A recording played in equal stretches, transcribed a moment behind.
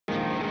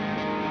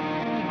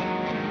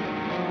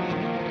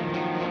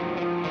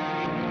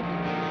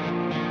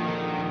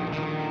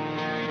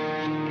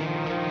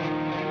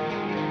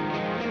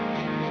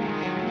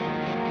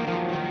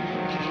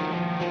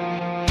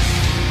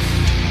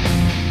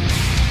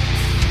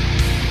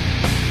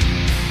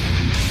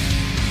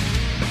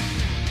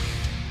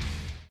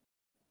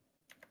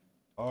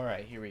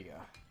here we go.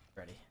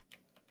 Ready.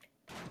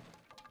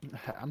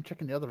 I'm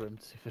checking the other room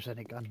to see if there's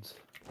any guns.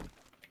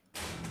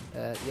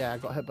 Yeah, I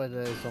got hit by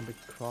the zombie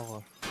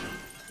crawler.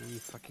 He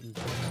fucking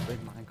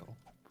sprained my ankle.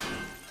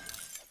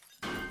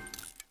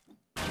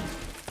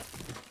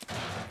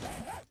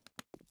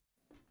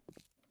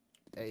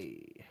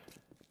 Hey.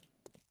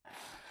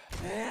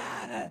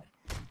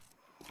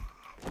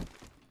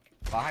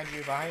 Behind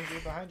you, behind you,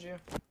 behind you.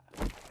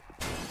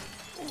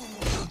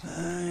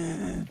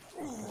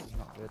 This is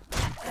not good.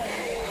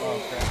 Oh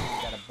crap, we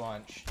got a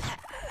bunch. I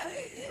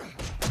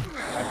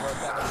broke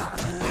that one.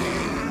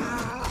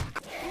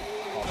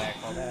 Fall back,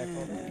 fall back,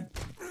 fall back.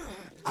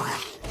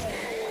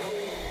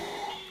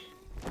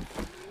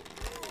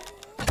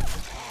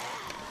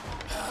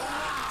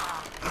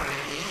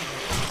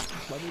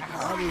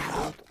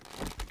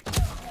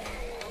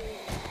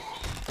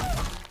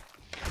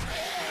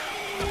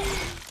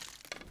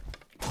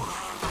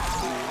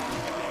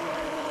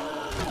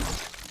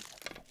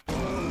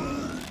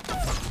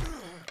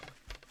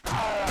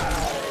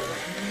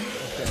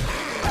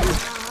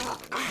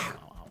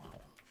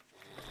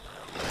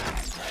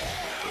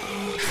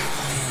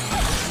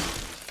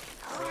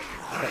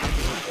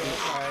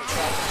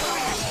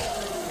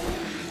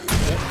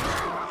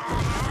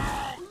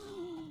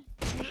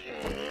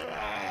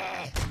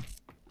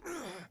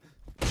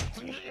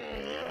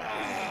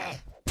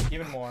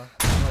 Even more.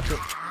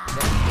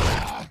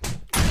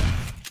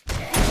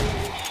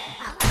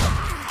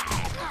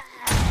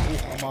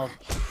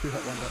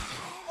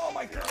 Oh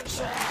my gosh!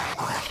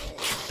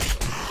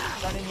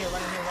 Run in here,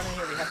 run in here, run in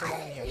here. We have to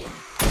run in here.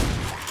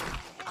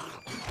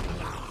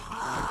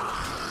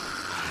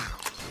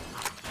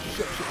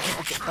 Shit,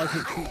 I've got 5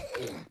 HP.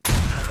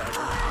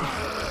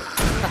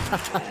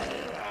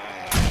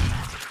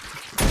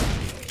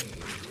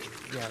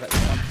 Yeah, that's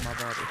one for my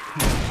body.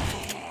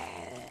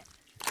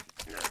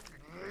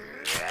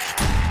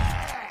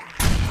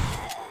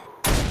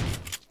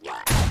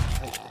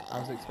 I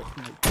was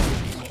expecting it.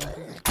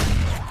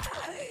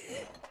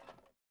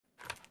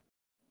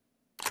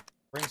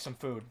 Bring some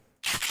food.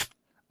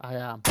 I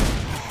am.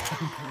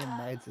 I'm bringing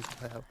meds as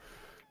well.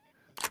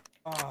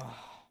 Oh,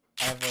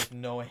 I have like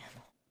no ammo.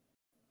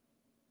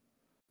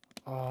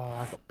 Oh,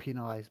 I got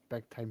penalised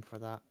big time for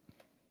that.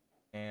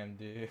 Damn,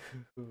 dude.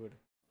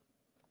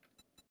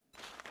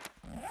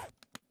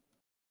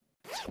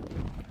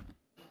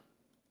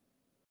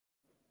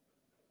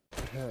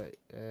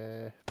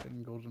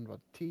 Bring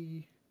goldenrod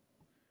tea.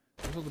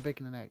 There's all the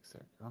bacon and eggs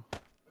there. Go.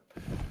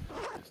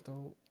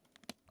 Still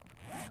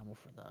ammo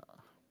for that.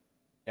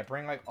 Yeah,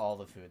 bring like all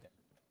the food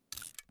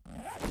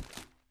in.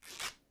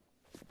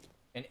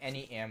 And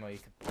any ammo you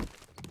can.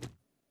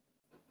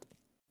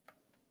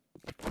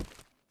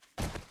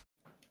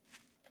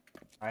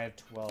 I have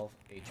 12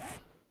 HP.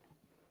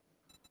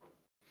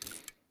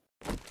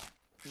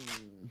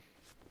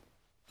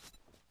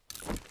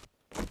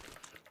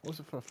 What's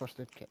it for a first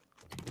aid kit?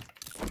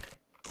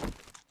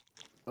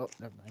 Oh,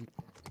 never mind.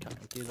 Can't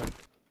make either.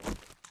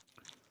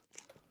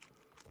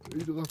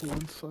 Either level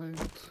 1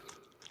 science.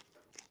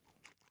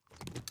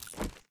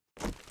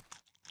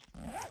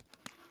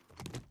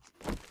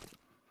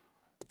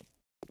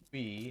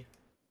 We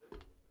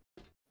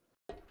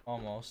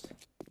almost.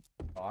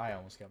 Oh, I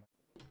almost got my.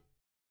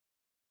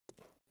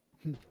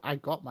 I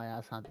got my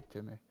ass handed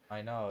to me.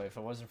 I know. If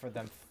it wasn't for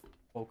them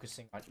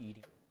focusing on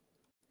eating.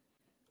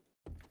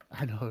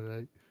 I know,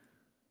 right?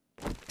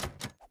 Oh,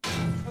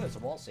 there's a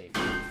wall safe.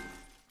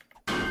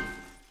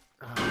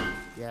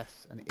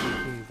 Yes, an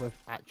AK with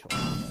actual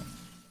ammo.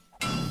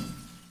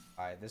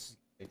 Alright, this is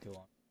way too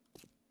long.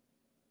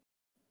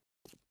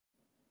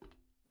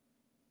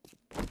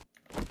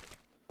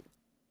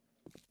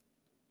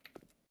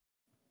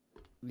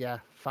 Yeah,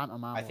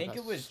 phantom ammo. I think it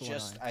that's was so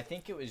just. annoying. I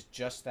think it was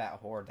just that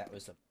horde that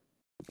was. I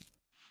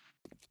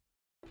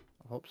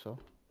hope so.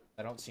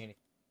 I don't see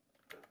anything.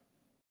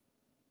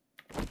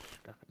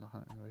 Scrapping the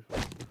hunting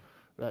rifle.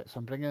 Right, so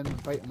I'm bringing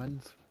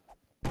vitamins,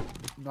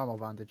 normal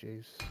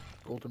bandages,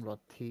 goldenrod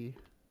tea,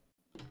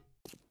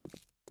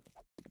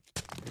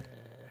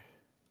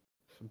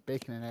 some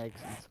bacon and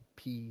eggs, and some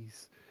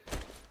peas,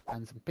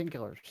 and some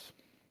painkillers.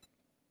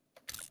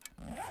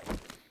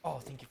 Oh,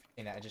 thank you for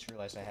saying that. I just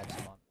realized I had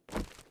some on.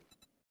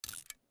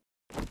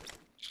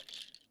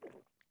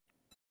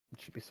 It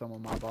should be some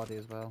on my body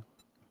as well.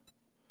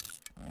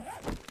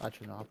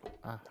 Actually, no,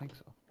 I think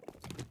so.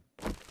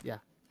 Yeah.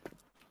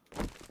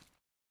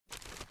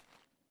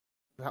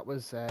 That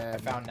was. I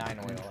found 9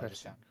 oil. I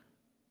just found.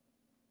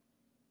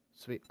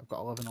 Sweet, I've got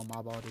 11 on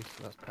my body,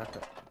 so that's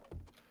perfect.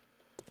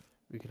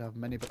 We could have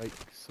mini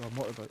bikes, or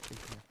motorbike. We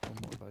can have one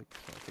motorbike, so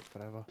it'll take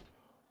forever.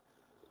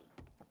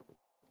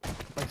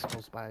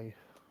 Bicycles by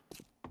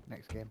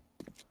next game.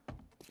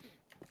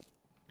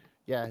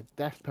 Yeah,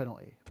 death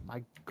penalty.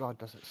 My god,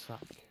 does it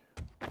suck.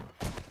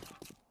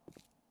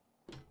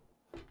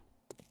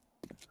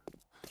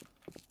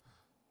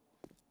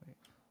 Wait.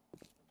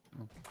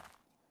 Oh.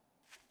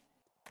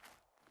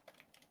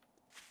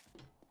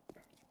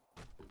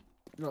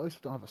 No, at least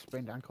I don't have a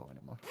sprained ankle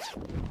anymore.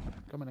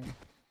 Coming in.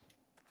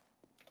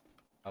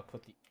 I'll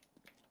put the.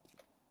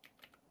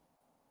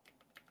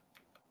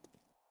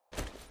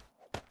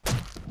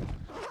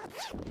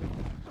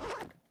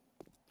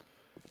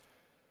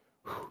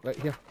 Right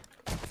here.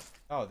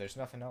 Oh, there's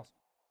nothing else.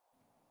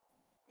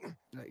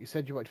 You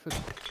said you wanted food.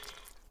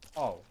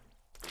 Oh.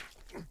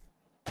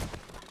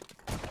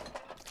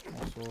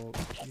 Also,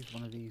 use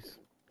one of these.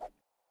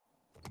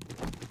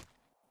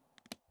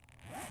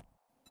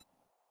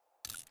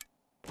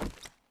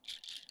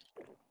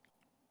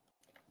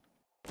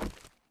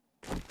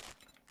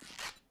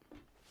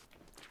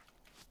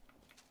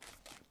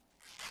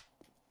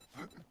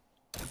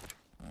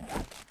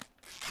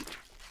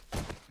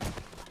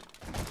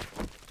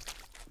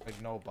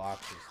 Like no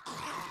boxes.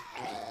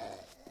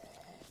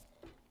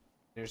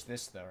 There's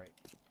this though, right?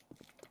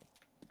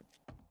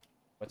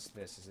 What's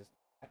this? Is this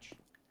a hatch?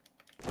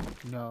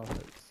 No,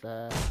 it's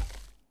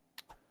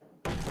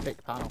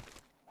fake panel.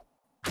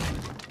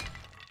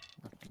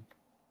 Nothing.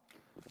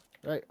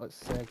 Right,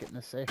 let's get in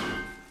the safe.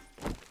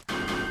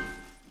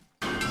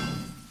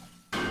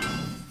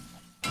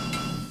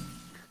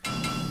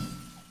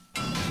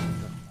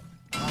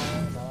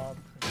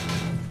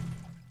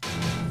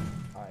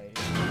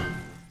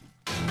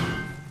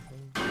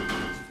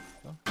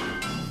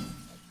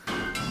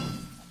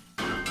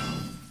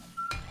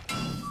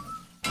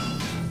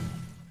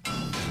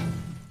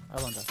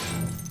 I wonder.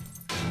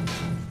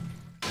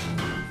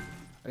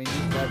 I mean,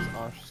 these devs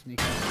are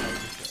sneaking inside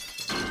the shit.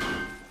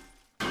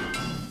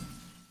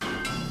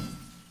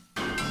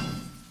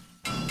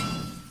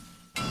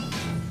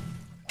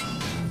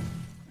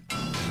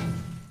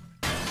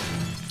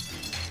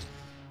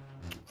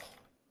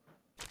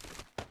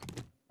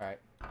 Alright.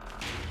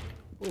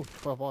 Oh,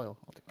 12 oil.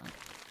 I'll take that.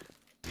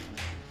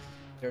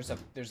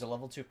 There's a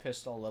level 2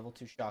 pistol, a level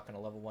 2 shotgun, a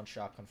level 1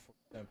 shotgun,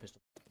 47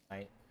 pistol,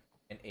 9,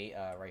 and 8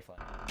 rifle.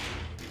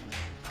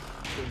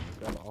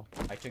 Grab it all.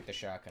 I took the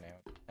shotgun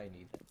out. I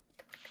need that.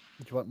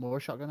 Do you want more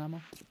shotgun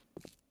ammo?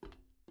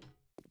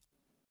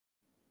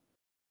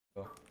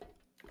 Oh.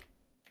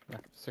 Yeah,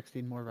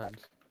 16 more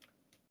rounds.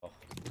 Oh.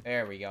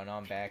 There we go. Now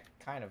I'm back.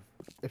 Kind of.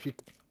 If you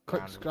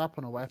click Round. scrap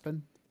on a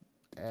weapon,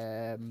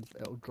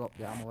 it'll drop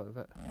the ammo out of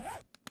it.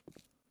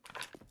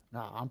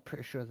 Nah, I'm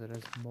pretty sure there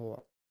is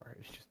more.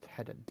 It's just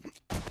hidden.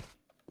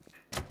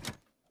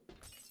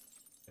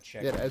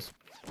 Check. There it is.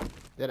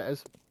 There it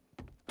is.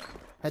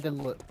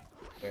 Hidden loot.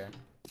 Where?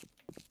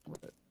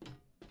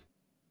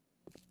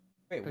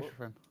 Wait, Picture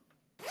frame.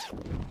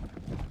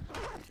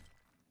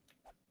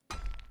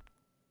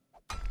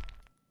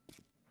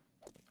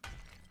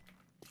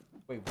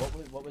 wait,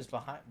 what was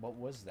behind? What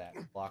was that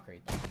block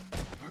right there?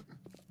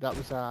 That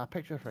was a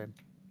picture frame.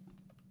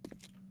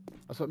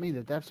 That's what I mean.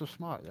 The devs are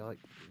smart.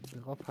 They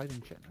love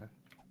hiding shit now.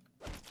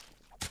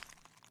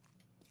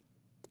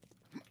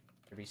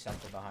 Could be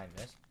something behind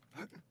this.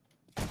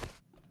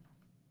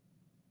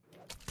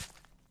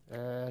 I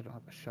don't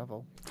have a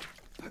shovel.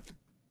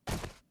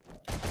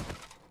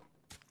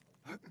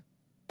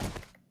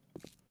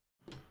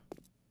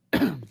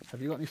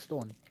 Have you got any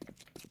stone?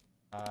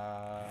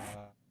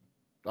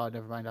 Oh,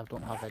 never mind. I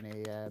don't have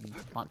any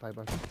plant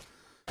fibers.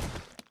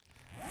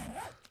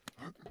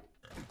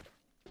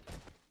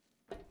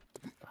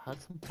 If I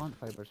had some plant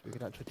fibers, we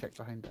could actually check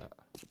behind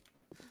it.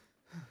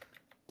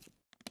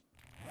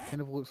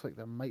 Kind of looks like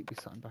there might be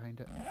something behind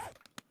it.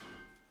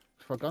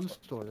 For a gun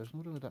store, there's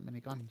not really that many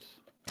guns.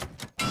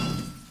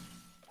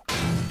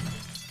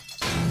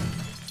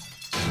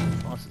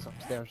 Unless it's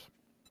upstairs.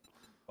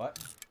 What?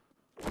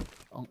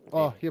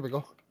 Oh, here we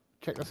go.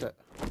 Check this out.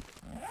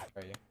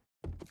 Are you?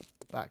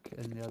 Back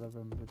in the other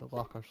room with the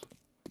lockers.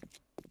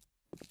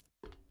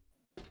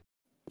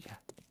 Yeah.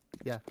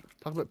 Yeah.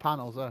 Talk about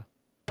panels there.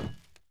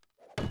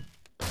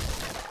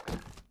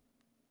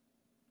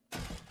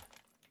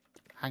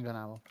 Handgun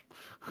ammo.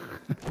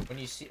 When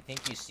you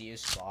think you see a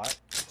spot,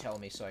 tell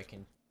me so I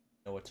can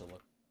know what to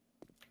look.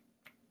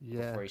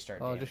 Yeah. Before you start.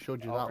 Oh, I just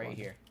showed you that right one.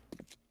 here.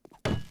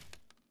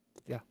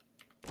 Yeah.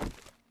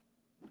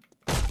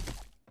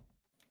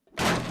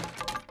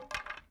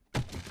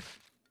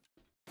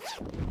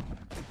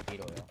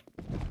 Heat oil.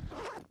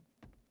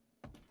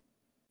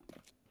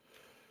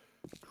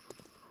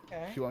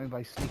 Okay. Do you want me to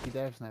buy sneaky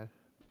devs now?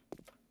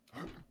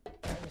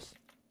 Nice.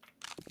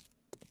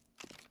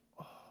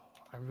 Oh,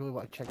 I really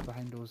want to check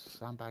behind those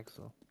sandbags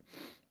though.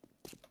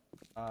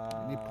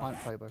 I need Uh, plant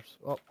fibers.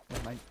 Oh,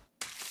 never mind.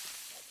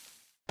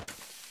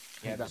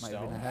 yeah, That might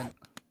have been a hint.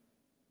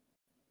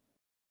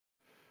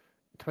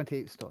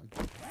 28 stone.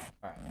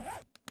 Alright.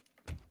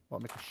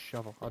 Want to make a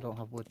shovel? I don't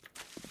have wood.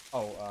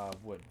 Oh,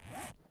 wood.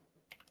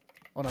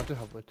 Oh no, I do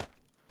have wood.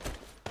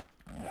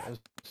 There's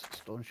a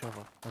stone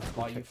shovel. Let's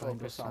go While you check behind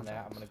focus those on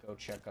that, I'm sandbags. gonna go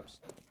check up.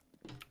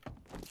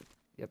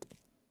 Yep.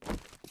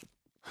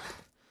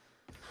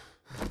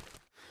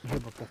 You hear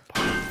both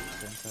popping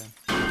at the same time.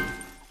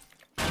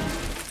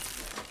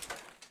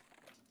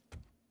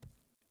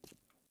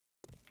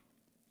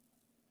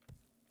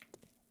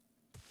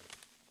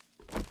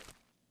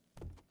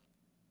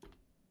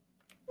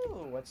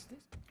 Ooh, what's this?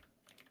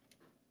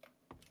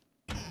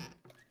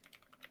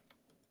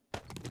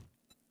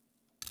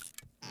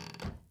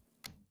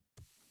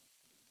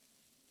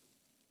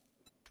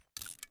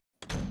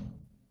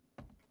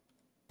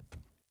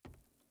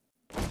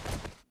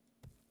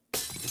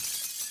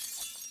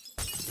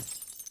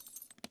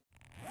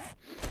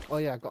 Oh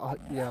yeah, I got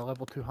a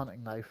level 2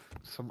 hunting knife,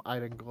 some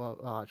iron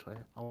gloves. Oh, actually,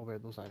 I'll wear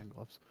those iron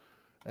gloves.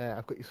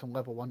 I've got you some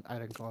level 1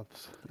 iron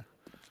gloves.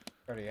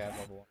 Already have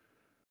level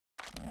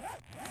 1.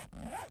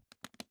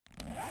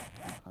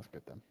 That's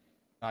good then.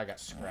 I got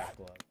scrap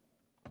glove.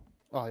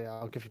 Oh yeah,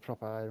 I'll give you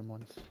proper iron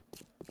ones.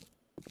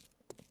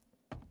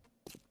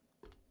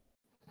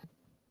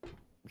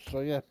 So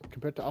yeah,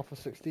 compared to Alpha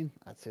 16,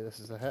 I'd say this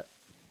is a hit.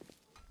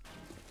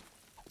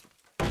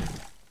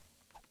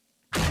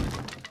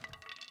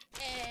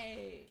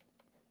 Hey!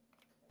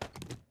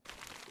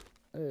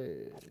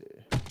 Hey,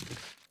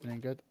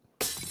 ain't good.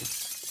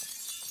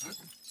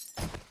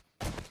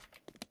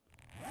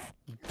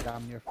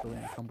 Damn near fully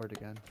encumbered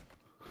again.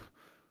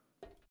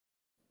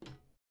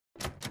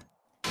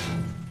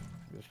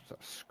 Just sort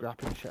of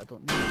scrapping shit I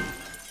don't need.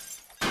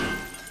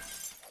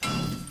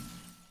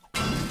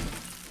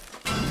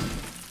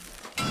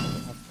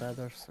 Have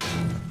feathers,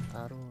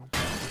 arrows.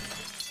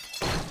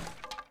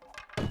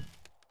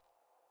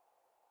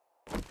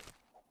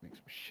 Make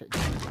some shit.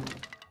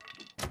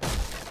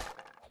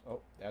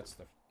 Oh, that's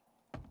the...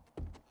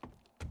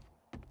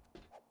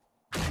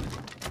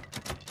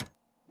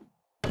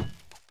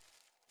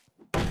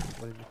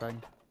 What did you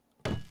find?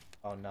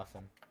 Oh,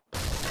 nothing.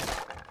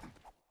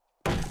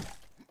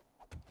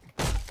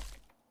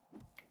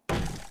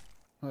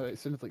 Oh, it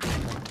sounds like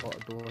there's a lot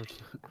of doors.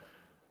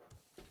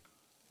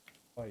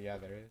 Oh, yeah,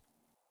 there is.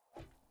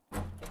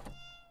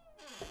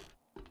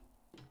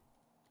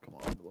 Come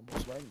on, one more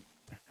swing.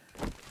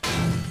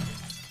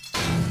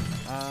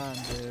 And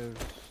there's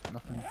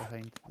nothing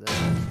behind the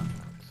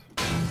sandbags.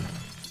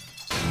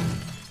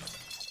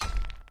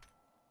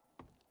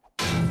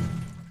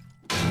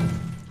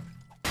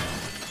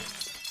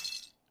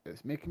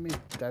 It's making me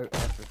doubt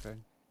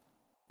everything.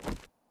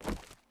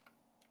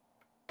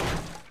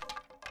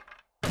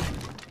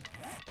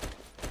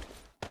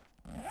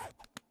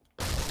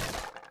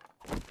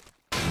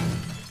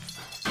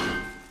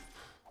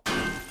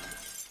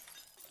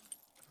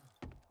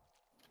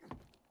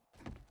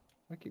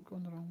 I keep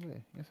going the wrong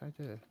way. Yes, I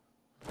do.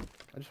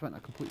 I just went a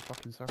complete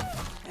fucking circle.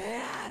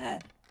 Damn.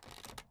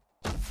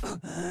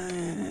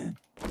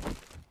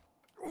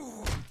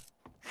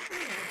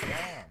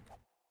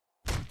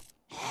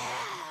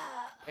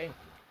 Hey.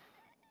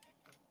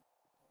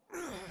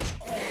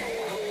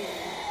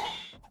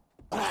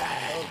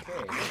 Okay,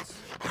 let's...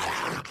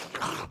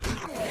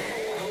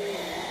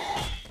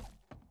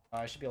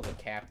 I should be able to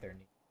cap their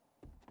knee.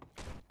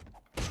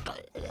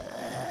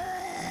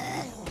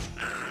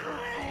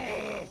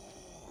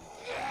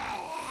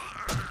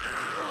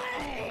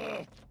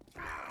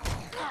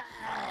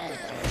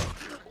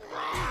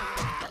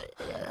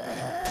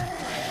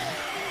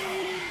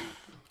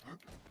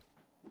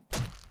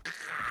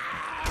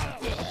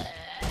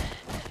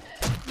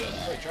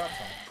 Drop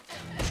some.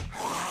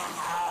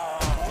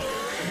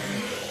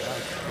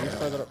 Are you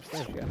further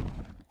upstairs yet?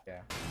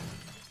 Yeah.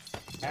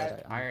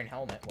 Add iron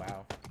helmet,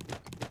 wow.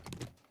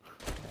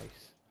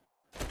 Nice.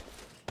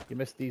 You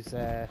missed these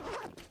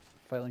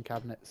filing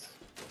cabinets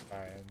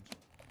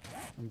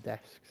and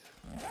desks.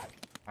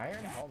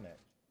 Iron helmet.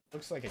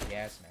 Looks like a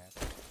gas mask.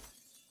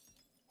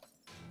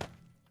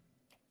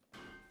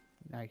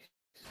 Nice.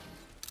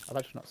 I've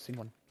actually not seen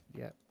one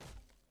yet.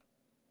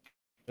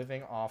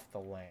 Living off the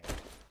land.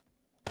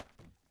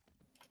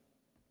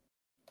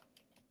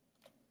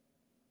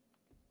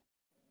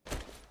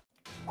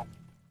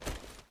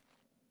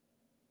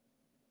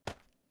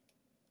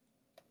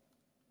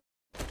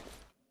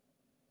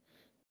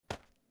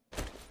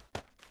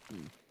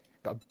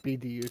 Got a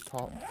BDU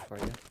top for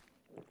you.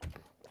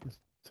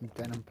 Some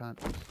denim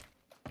pants.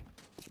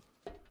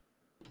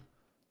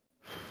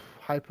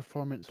 High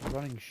performance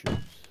running shoes.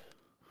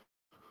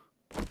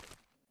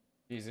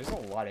 Jeez, there's a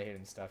lot of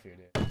hidden stuff here,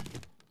 dude.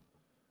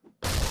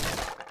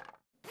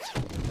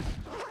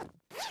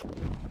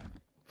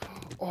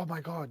 Oh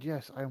my god,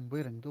 yes, I am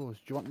wearing those.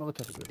 Do you want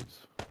military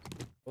boots?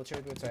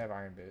 Military boots, I have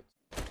iron boots.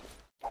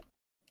 I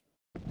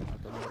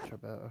don't know which are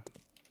better.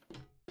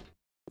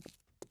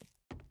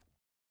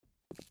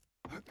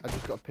 I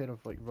just got a pair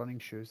of like running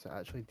shoes that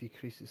actually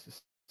decreases the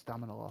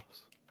stamina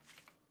loss.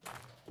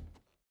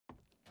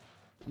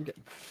 I'm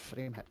getting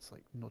frame hits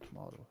like no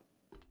tomorrow.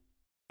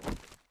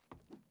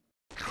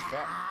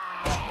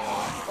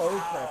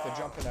 Oh crap, they're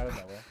jumping out of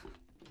nowhere.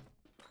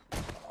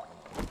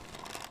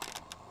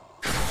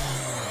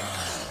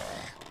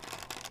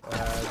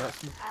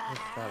 That's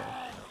much better.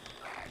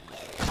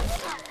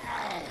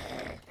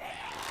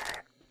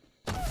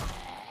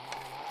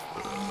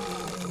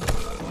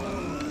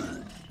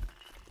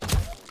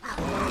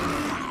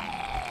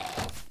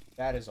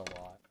 That is a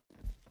lot.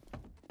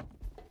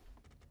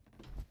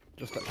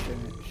 Just like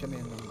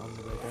shimmying them on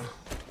the way down.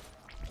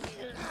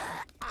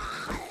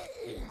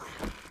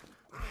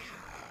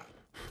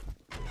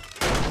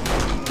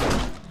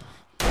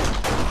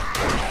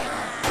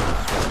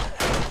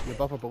 You're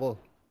above or below?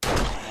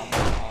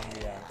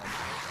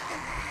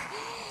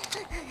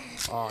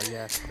 Oh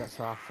yes, that's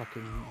our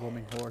fucking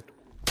roaming horde.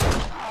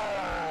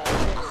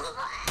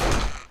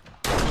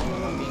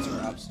 These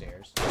are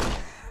upstairs.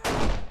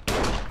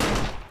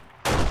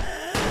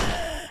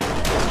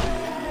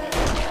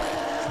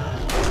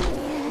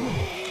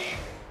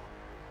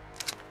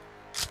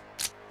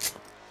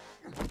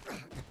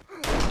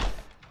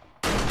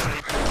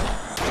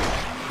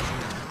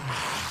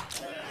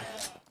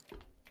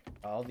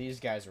 these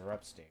guys are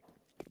upstairs.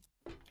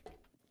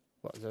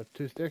 What, is there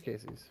 2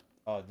 staircases?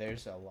 Oh,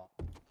 there's a lot.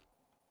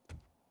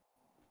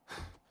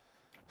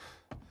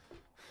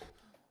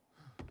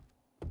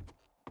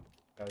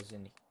 Goes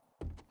in.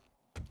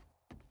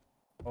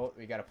 Oh,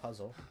 we got a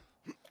puzzle.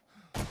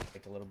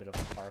 Like a little bit of a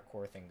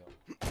parkour thing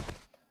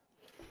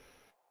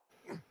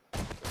going.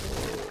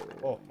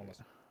 Oh, almost.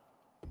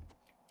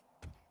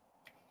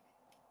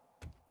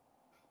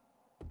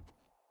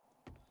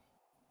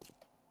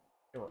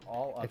 They were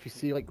all up. If you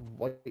see like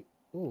white,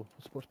 oh,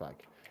 a sports bag.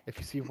 If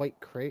you see white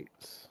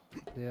crates,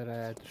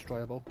 they're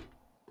destroyable.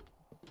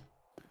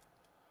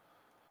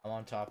 I'm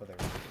on top of the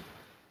roof.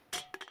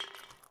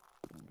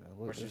 Of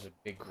course, there's a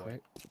big boy.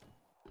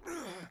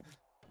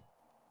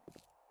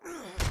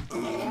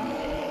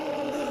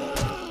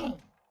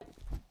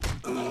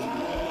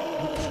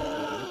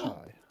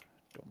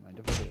 Don't mind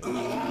if I do.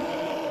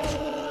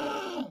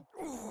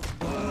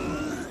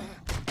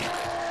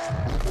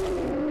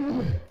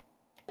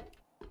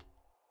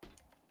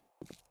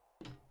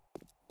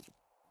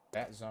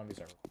 Bat zombies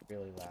are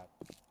really loud.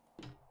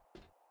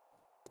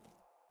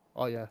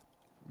 Oh yeah,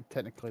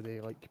 technically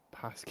they like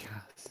pass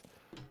gas.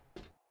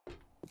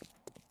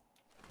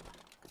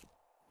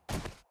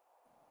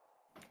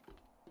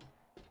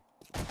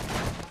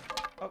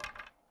 Oh.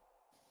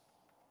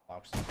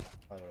 Box.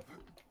 Oh,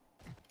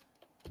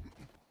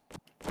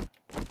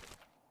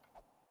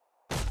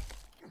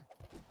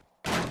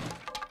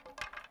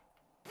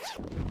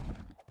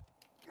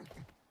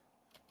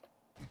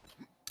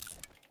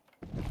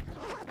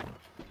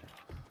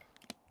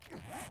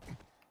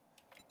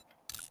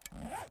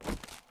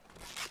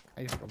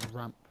 I just got a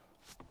ramp.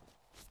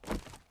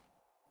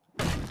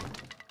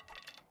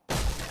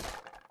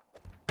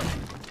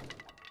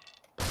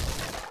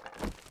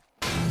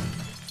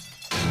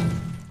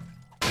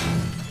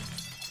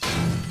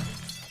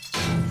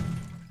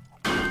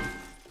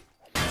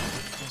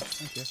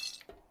 Thank you.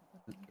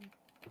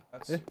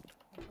 that's Yeah.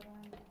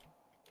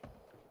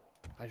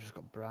 I just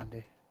got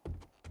brandy.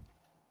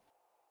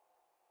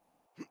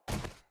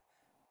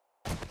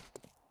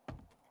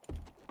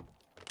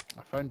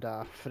 I found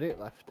a freight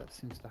lift that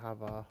seems to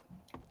have a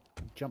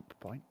jump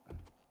point.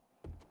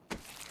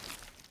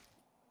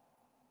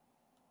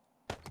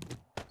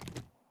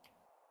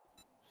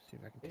 See if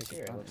I can It's take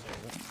here, it advantage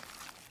looks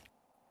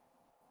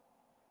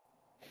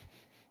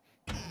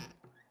of it.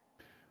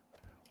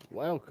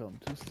 Welcome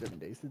to 7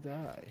 Days to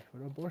Die,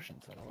 where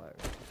abortions are allowed.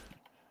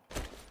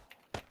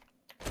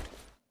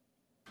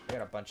 I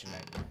got a bunch of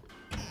men.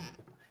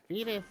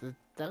 Fetus is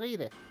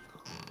deleted.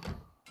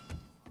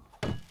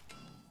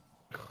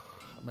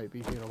 I might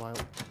be here a while.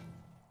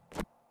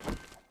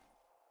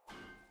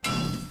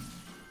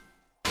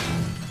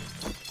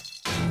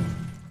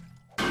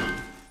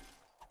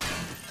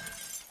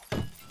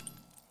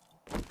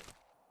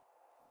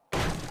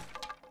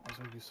 I'll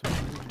give you some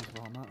regions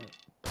while I'm at it.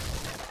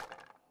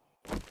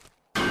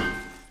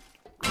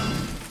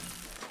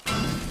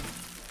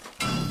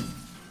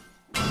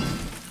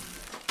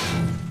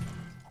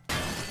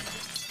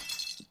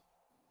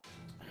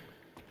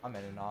 I'm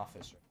in an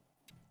office.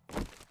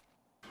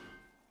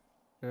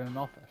 You're in an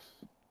office.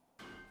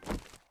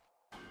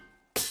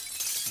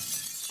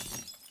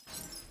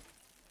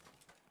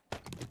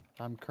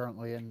 I'm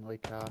currently in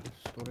like a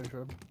storage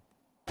room.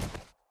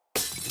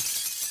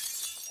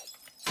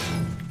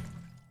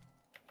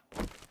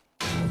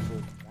 Also,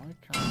 why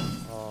can't?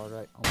 Oh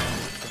right, I'm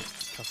gonna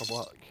chuck a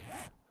block.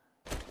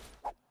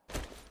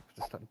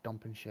 Just start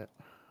dumping shit.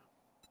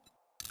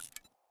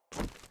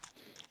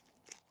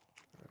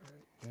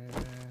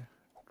 Right,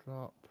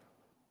 drop,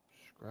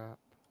 scrap,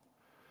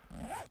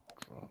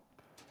 drop.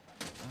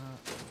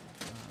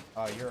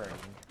 Oh, you're in.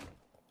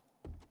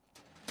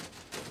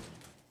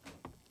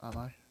 Am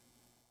I?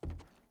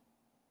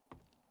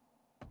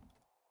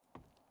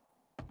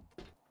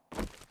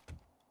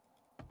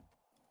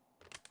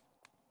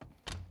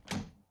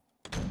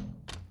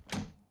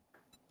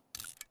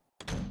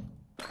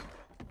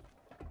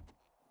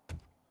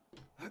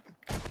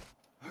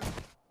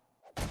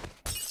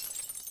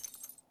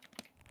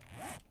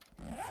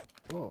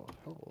 Oh,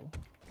 hello.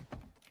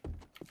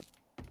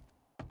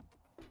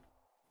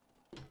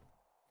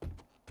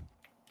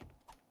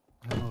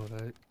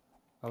 Alright.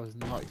 I was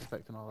not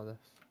expecting all of this.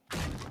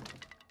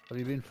 Have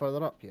you been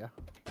further up, yeah?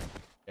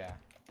 Yeah.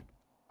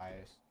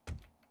 Highest.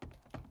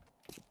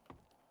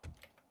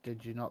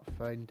 Did you not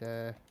find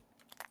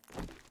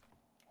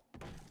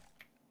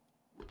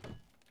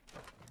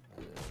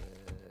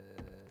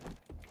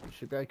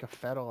should be like a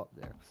feral up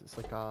there, because it's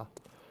like a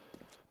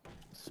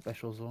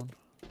special zone.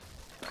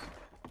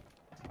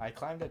 I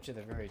climbed up to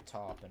the very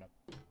top and up.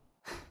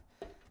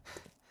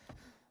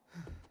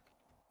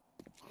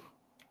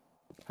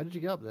 How did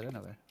you get up there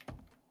anyway?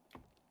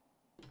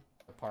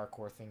 The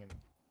parkour thing. And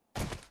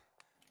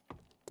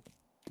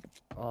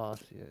Oh, I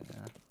see it,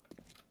 yeah.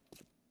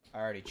 I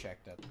already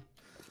checked up.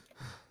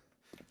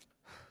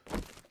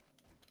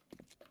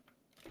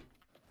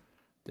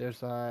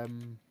 There's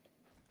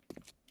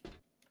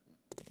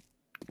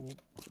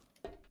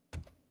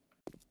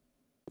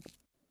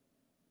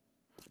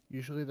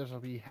Usually there's a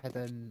wee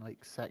hidden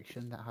like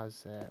section that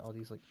has all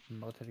these like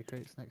military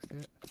crates next to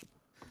it.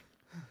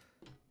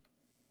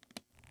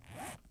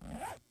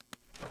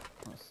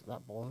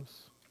 That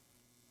boss.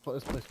 I thought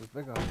this place was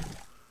bigger.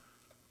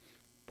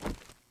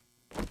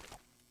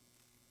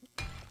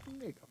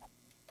 There you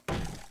go.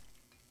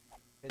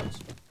 It is.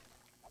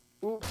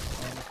 Oh,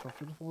 I almost fell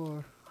through the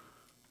floor.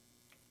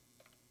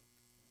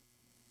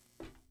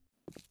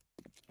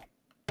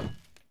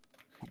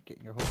 Keep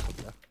getting your hopes up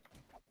there.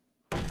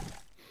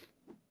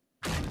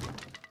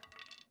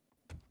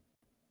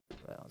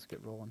 Right, let's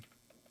get rolling.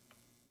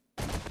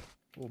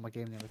 Oh, my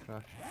game nearly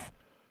crashed.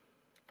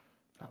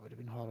 That would have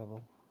been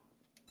horrible.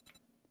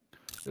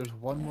 There's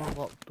one more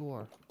locked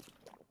door,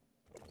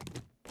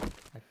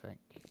 I think.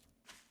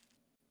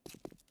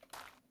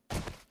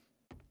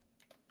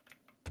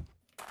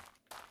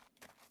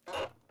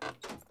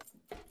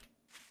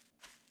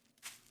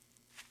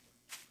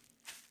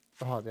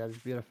 Oh, they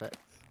had beer effects.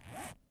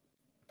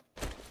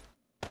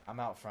 I'm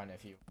out front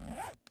if you.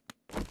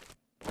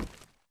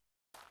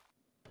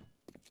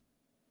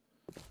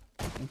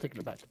 I'm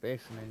taking it back to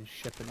base and then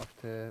shipping off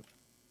to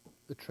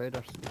the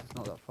traders since it's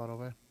not that far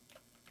away.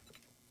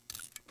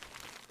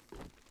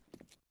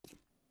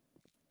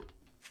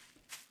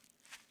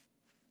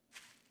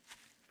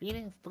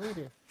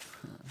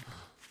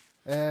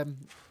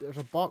 There's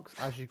a box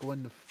as you go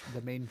in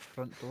the main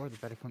front door, the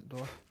very front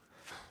door,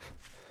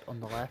 on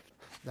the left.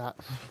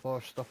 That's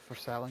for stuff for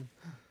selling.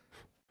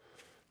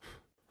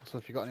 So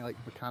if you got any like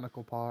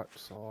mechanical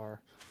parts or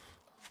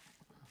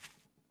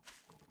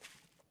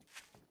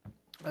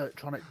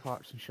electronic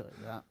parts and shit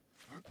like that,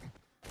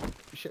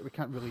 shit we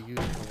can't really use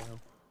for a while.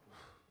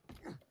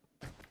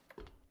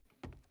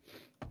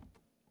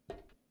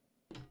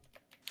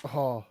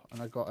 Oh,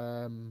 and I got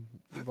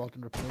rod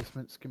and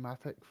replacement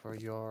schematic for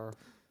your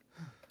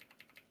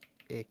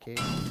AK. If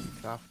you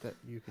craft it,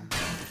 you can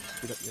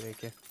speed up your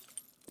AK.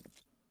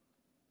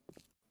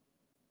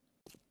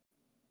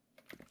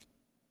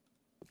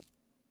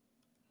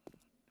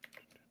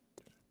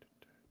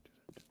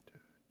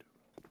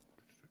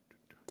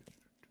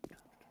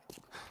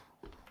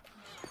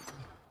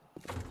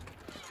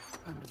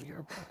 And we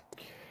are back.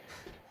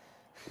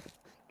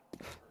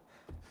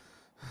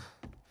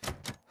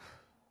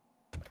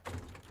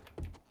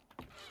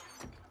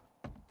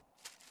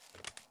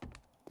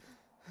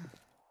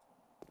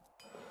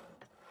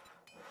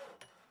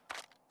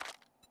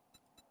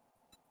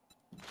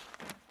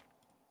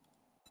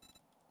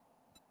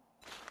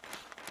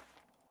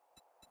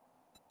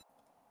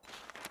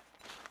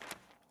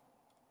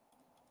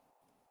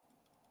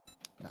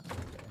 Not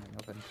getting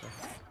of interest.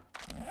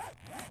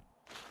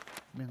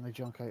 Mainly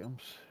junk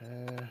items.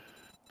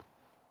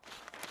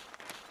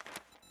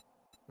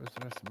 Where's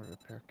the rest of my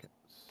repair kits?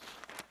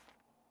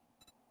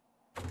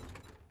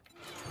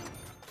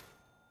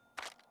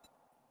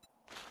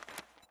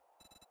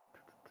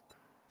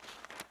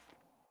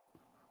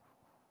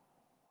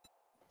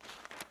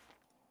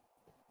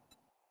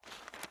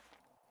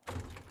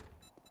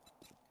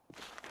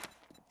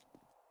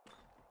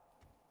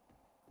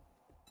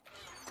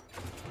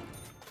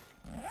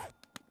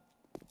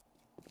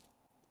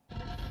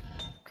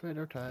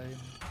 Trader time.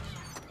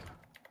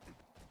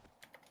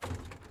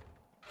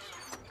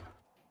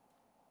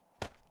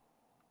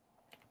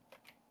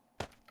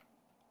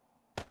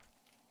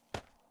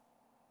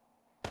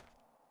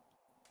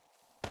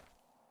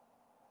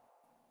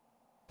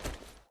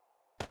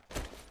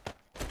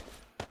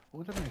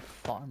 Look at how many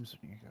farms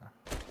in here.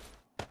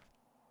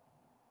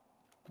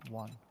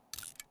 One.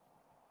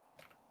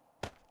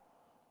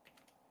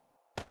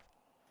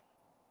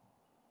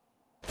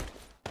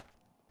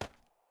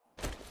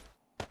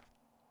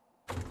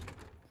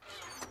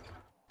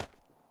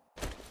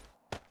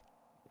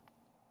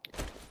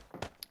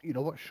 You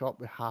know what shop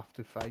we have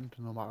to find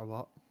no matter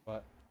what?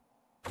 What?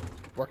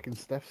 Working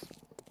stiffs.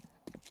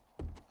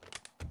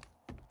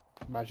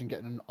 Imagine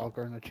getting an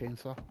auger and a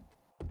chainsaw.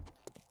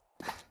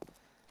 So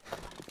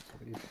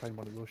we need to find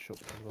one of those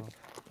shops as well.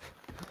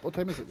 What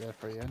time is it there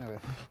for you anyway?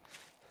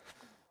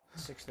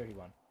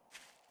 6:31.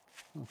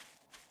 Oh.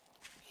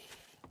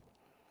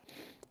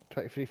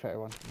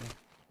 23:31 for me.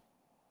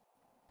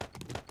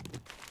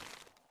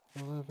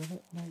 11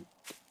 at night.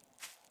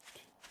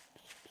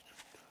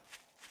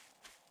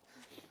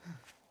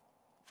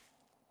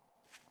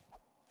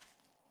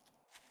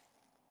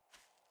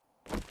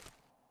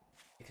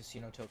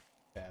 Casino token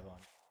tab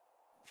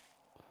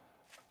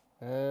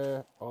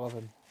on.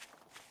 11.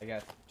 I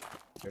got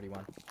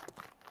 31.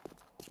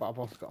 But I've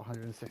also got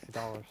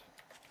 $160.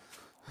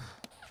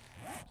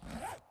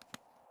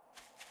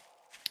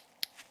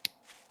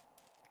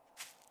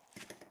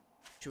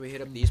 Should we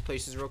hit up these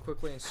places real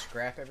quickly and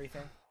scrap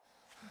everything?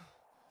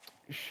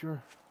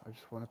 Sure. I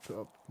just want to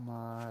put up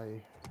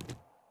my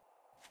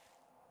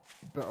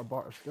better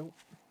barter skill.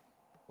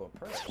 Well,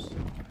 purse.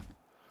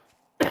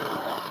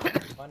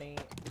 Money.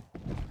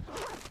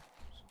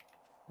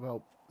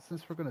 Well,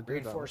 since we're gonna do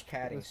Reinforced that,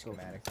 padding let's go.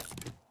 schematic.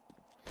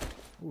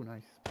 Oh,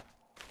 nice.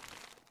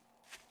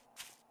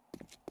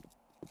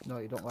 No,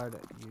 you don't learn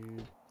it.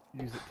 You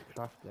use it to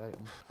craft the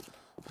item.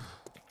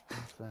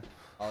 there?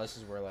 Oh, this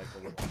is where like the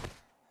little...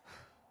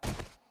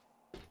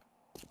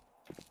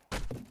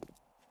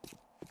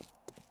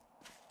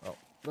 Oh,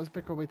 let's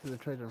pick our way to the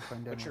trader and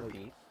find out. What's your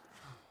beat?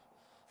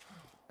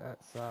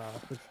 It's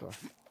food store.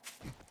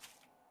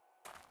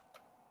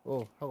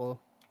 Oh, hello.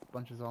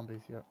 Bunch of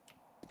zombies, yep.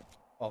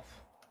 Oh.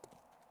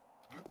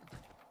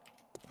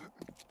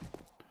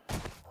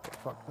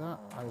 Fuck that.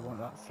 I want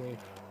that safe.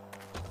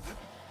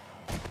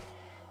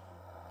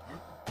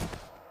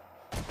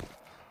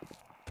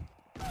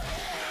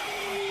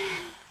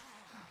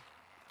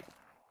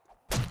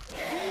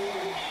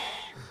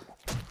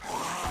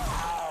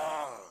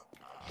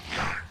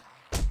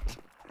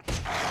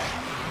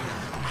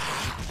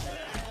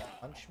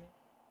 Punch me?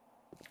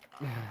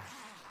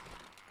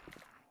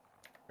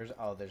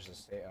 There's a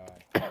state.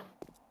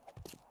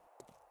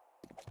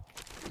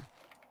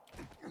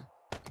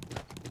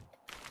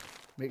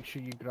 Make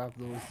sure you grab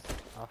those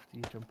after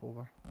you jump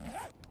over.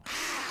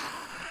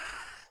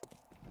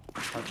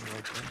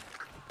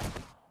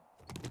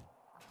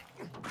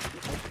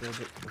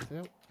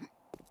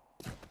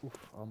 Oof,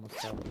 almost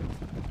fell.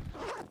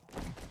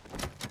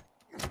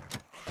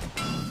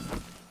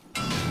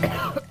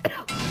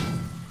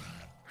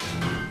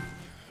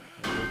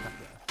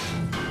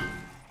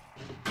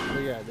 So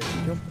yeah, they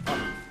can jump up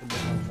in the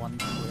one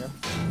square,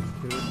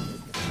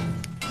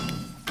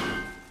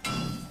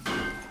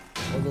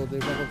 although they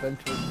will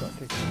eventually start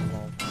taking the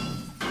ball.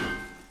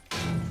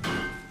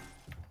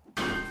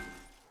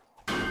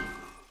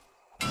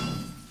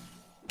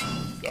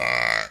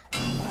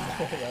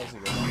 That was a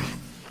good one.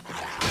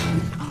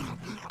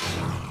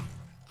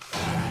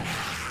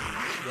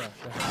 Yeah,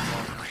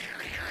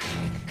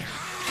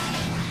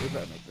 we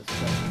better make this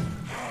better.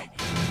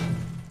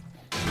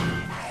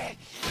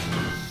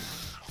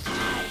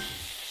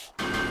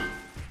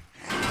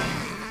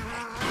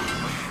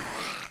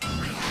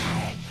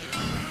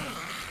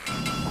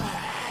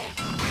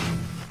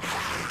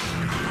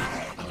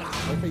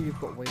 I think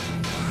you've got way more.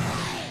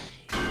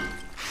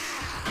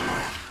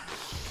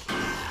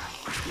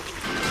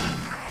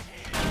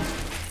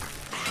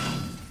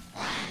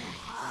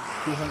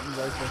 200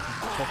 rifles and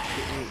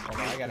 58. Hold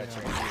on, I gotta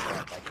turn these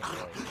up. I can't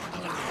really.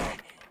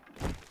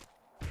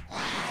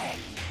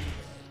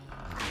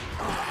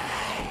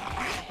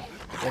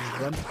 One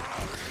run.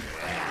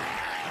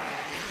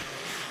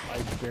 I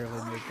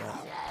barely made that.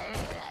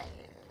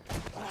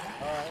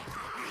 Alright.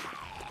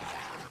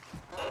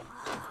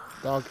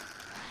 Dog.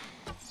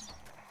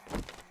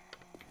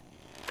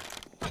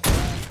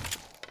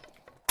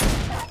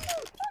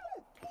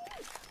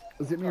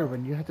 Was it me or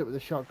when you hit it with a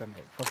shotgun,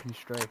 it fucking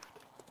strafed?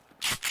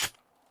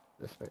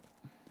 This way.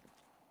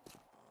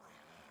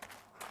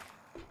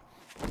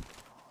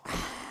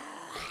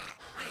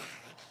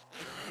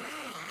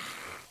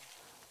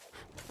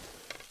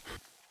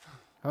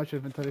 How much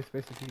inventory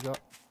space have you got?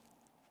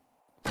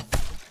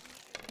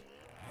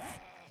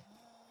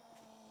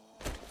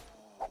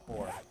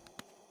 Four.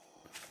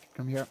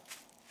 Come here.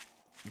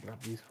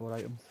 Grab these 4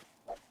 items.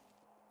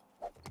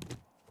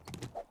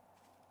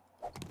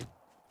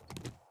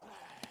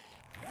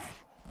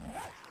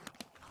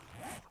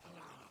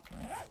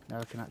 Now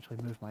I can actually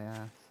move my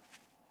ass.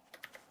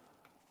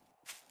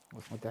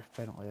 What's my death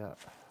penalty at?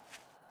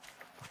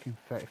 Fucking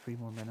 33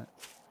 more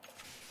minutes.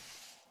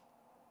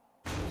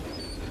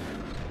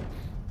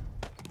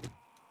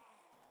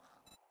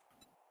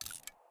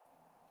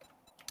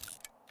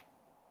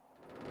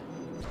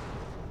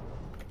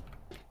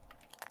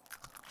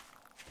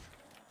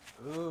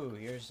 Ooh,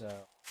 here's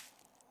a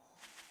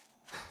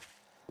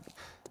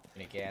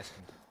gas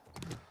can.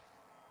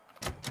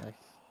 Nice.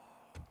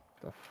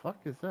 The fuck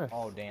is this?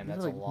 Oh damn, These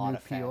that's are a like lot new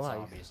of fat POIs.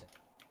 zombies.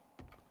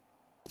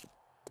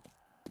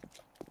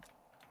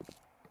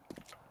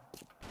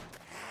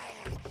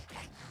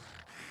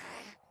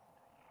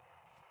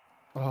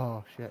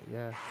 Oh shit,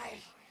 yeah.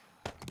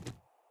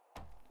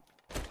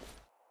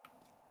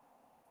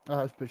 Oh,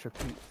 that's Butcher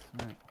Pete's,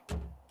 right.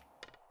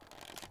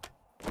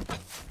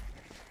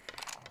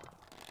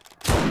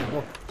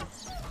 Whoa.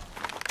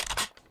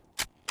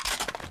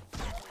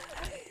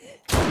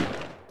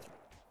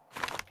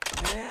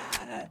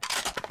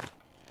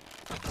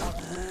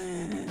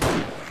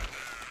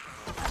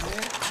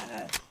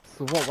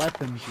 So what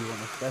weapons do you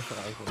want to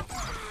specialize in?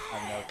 I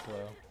have no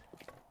clue.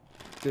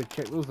 Dude,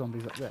 check those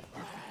zombies up there.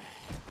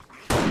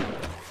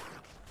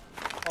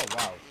 Oh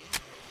wow.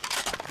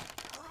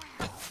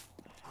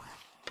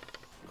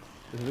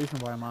 There's a reason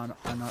why I'm an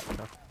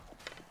archer.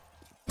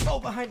 Oh,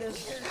 behind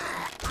us!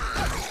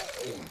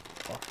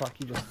 Oh fuck,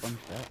 you just sponged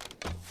that.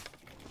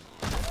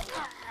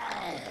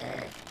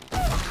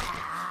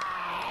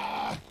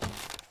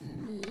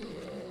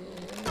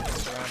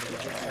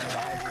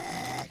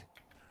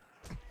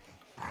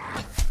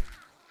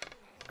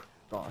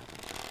 God.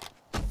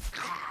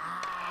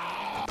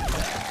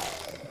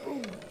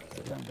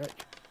 Sit down, bitch.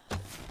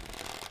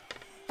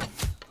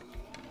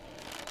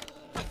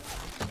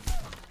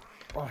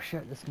 Oh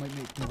shit, this might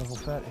make me level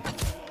 30.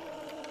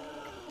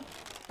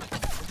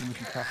 We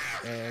can craft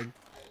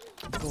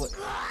bullets.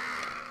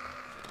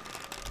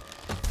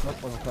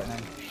 Nope, level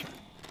 29. Shit.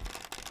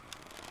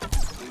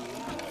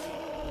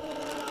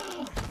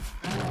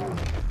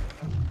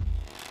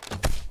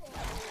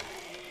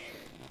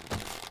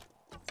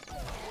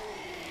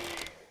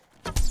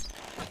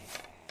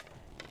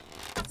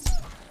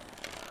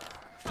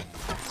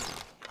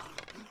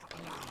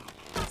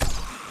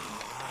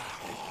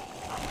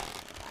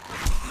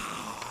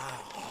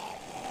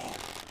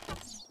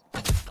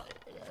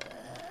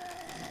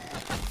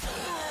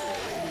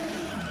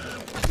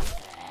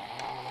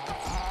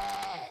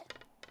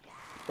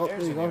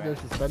 there you go, there's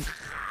the spin.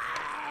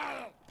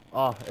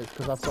 Ah, it's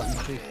because I've got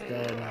increased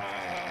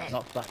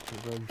knockback to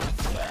range.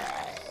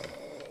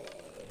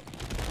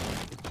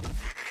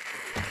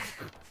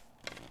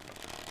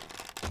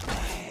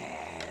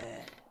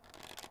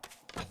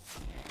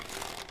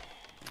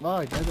 Oh,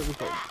 now that we've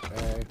got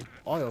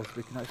oils,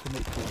 we can actually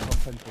make the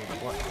compound with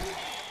black.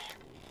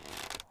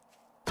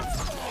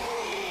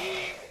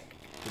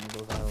 Give me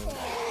those arrows.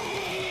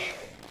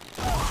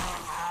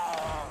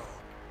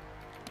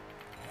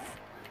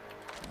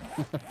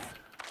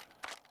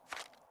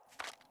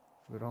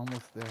 We're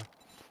almost there.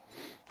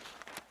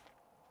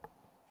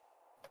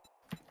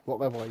 What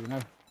level are you now?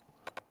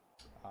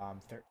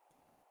 30.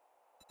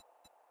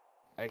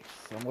 X,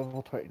 I'm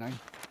level 29.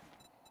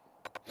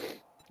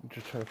 I'm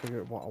just trying to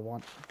figure out what I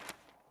want.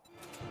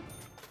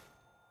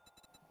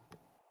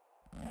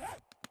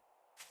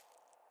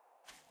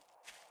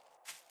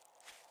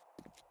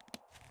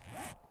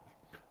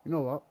 You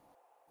know what?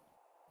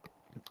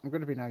 I'm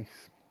going to be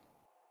nice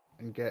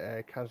and get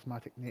a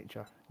charismatic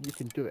nature. You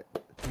can do it.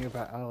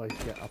 Nearby allies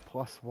get a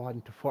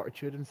 +1 to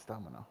fortitude and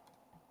stamina.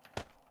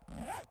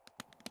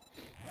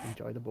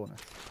 Enjoy the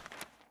bonus.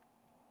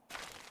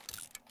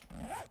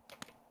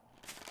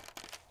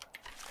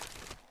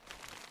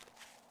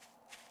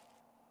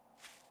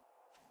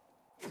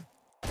 Right,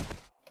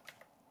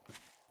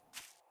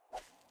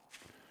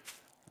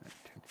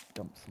 time to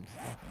dump some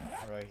stuff.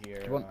 Right here.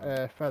 Do you want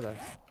feathers?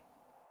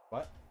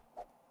 What?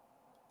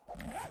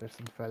 There's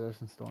some feathers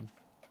and stone.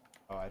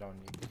 Oh, I don't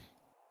need.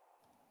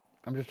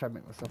 I'm just trying to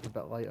make myself a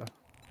bit lighter.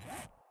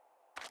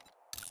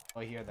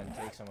 Oh, here, then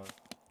take some of it.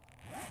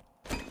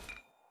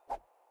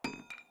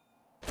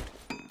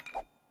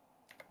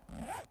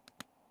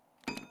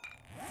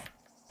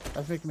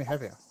 That's making me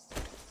heavier.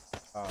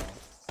 Oh.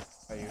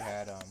 Oh, you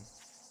had,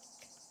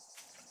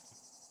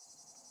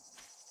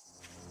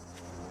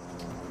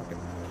 Okay.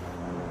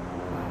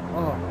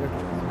 Oh, there's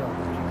as well.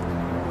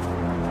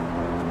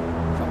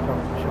 I'm from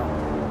the shop.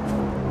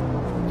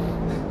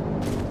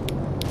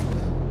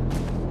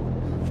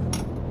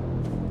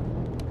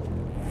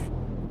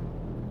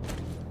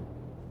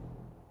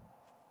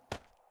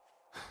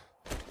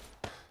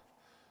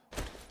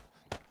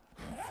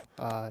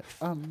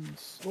 I'm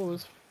slow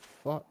as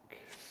fuck.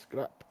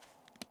 Scrap.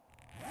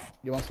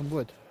 You want some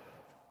wood?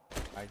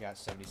 I got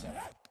 77.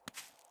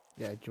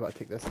 Yeah, do you want to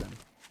take this then?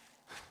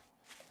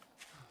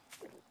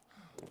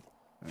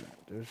 Right,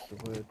 there's the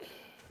wood.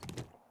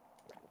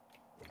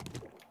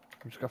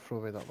 I'm just gonna throw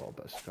away that little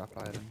bit of scrap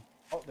iron.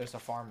 Oh, there's a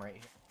farm right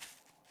here.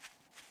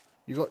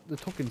 You got the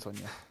tokens on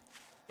you?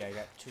 Yeah, I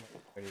got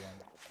 231.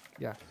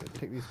 Yeah,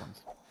 take these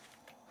ones.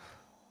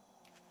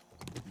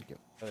 You get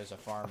So there's a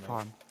farm. a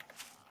farm.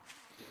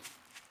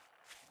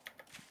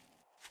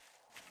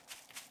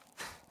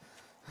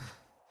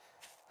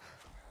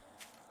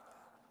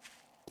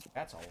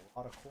 That's a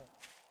lot of cool.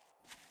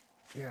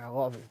 Yeah, a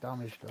lot of it's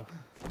damaged though.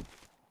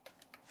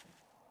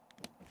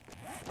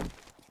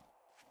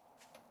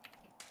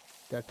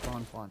 Dead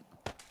plant.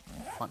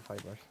 Plant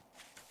fibers.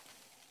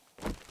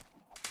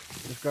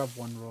 Just grab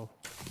one roll.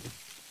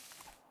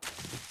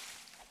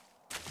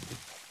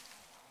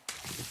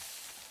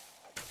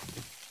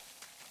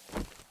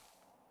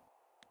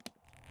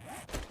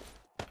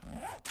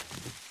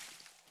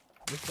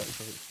 This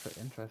actually looks pretty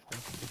interesting.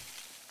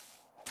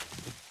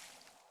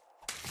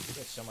 You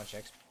get so much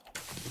XP.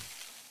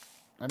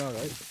 I know,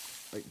 right?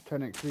 Like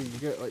 10 XP, you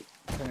get like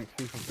 10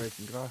 XP from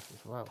breaking grass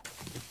as well.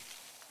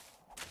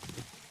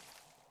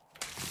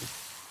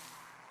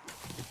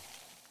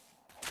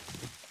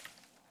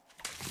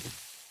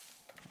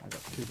 I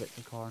got 2 bits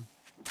of corn.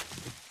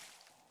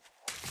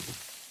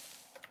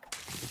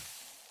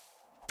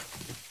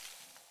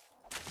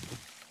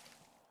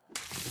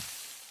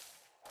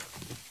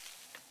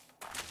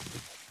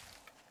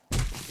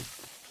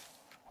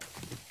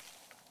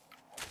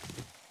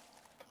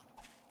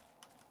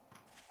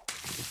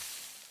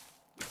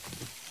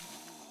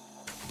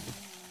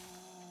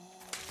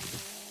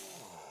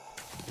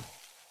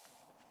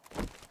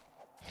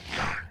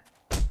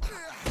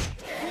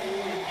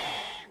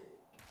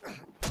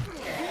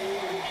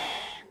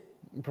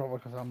 Probably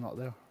because I'm not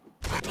there.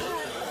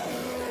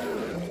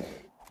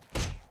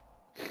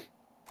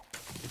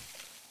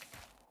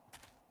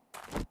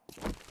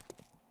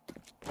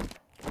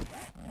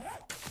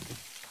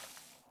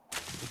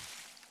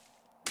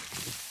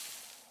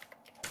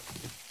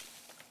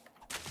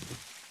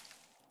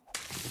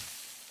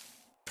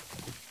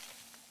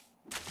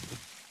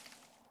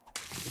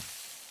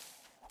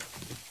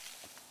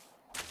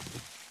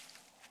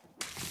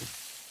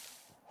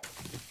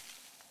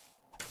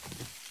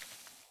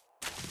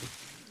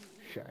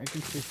 Shit, I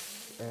can see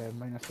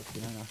minus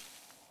 69 now.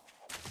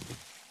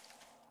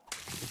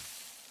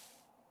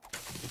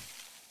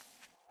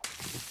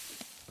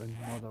 And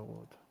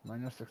motherload.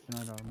 Minus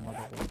 69 or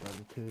motherload are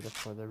the two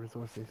for the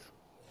resources.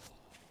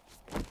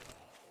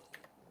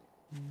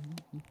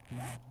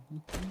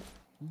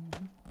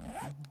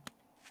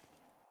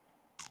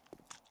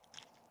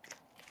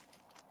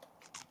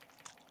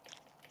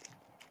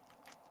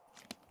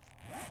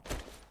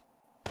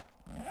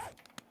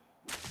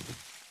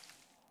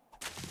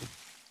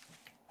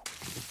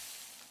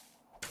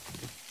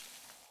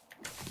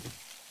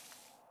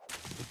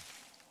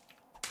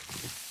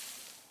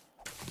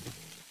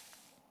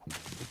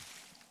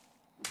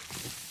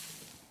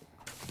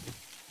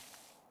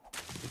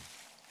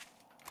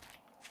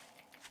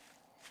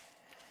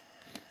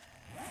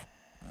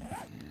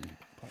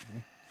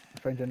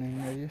 find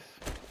anything of use?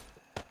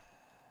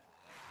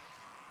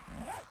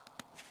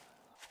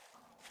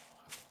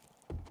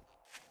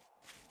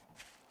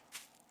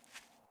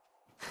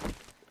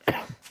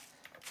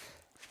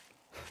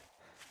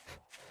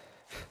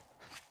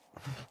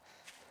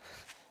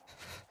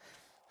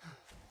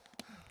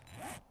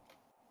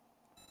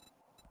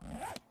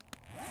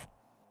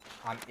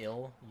 I'm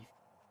ill.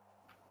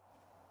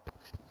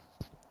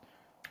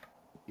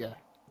 Yeah.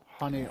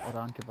 Honey or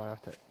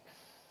antibiotics.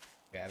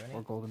 You have any?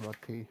 Or goldenrod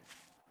tea.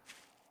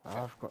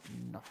 I've got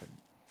nothing.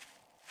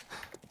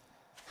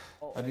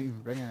 Oh, I didn't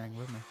even bring anything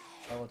with me.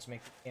 oh, let's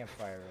make the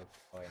campfire real quick.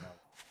 Oh, wait,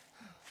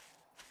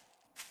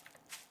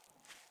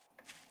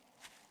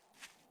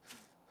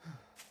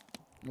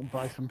 no. I'll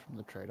buy some from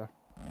the trader.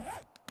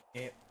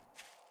 Yep.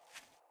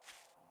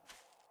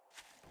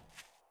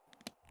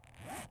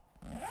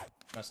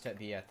 Must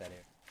be at that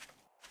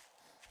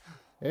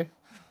air. Eh?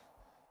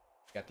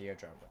 Got the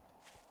airdrop.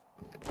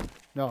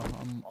 No,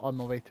 I'm on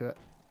my way to it.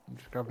 I'm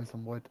just grabbing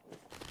some wood.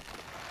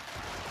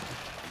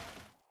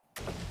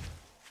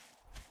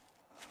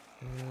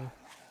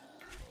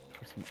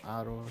 For some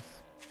arrows.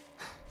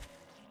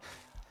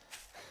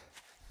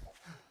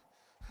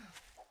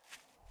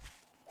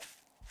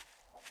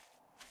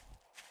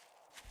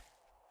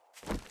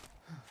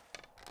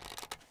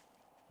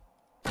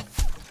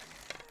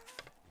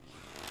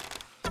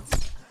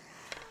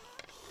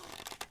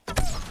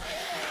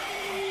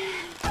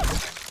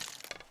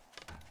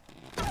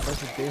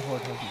 The day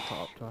horde hasn't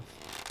caught up to us.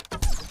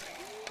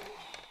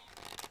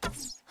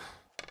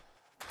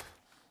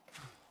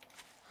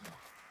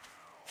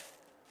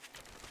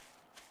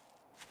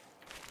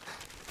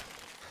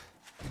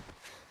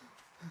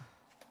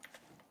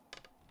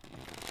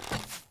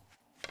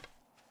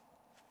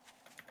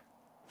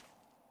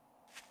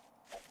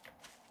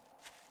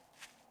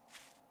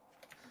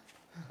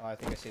 Oh, I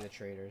think I see the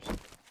traders.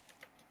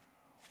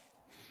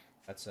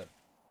 That's a...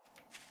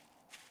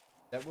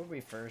 That would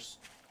be first.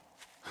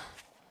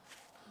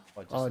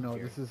 Oh no,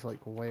 this is like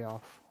way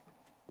off.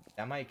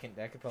 That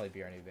that could probably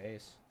be our new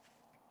base.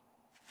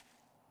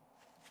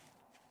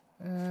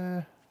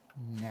 Nah.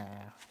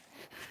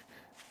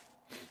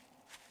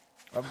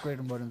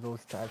 Upgrading one of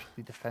those to actually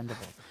be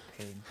defendable is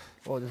a pain.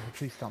 Oh, there's a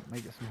tree stump,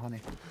 might get some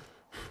honey.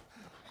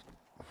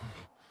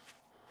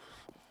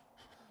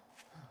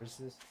 Where's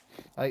this?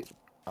 Right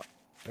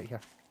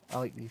here. I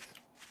like these.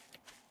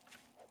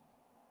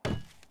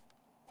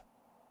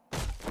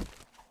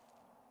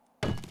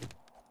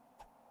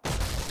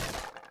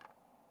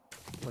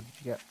 What did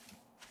you get?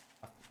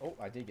 Oh,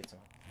 I did get some.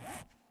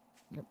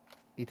 Yep,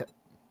 eat it.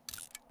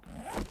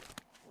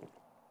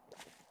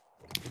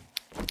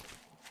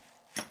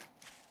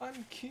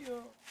 I'm cute.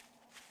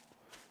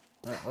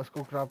 Right, let's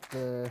go grab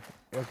the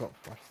airdrop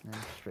first and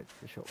then straight to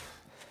the shop.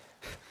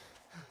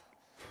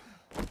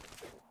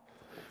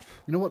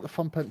 You know what the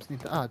fun pimps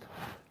need to add?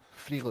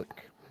 Free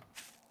look.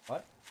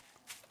 What?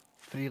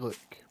 Free look.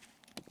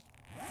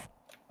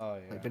 Oh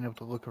yeah. Like being able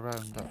to look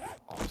around,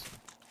 that's awesome.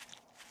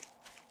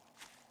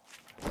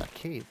 Is that a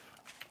cave?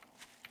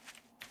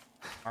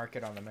 Mark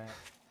it on the map.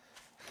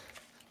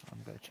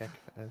 I'm gonna check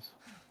if it is.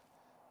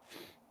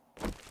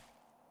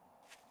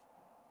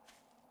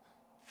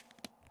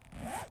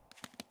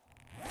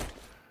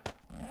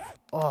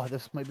 Oh,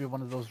 this might be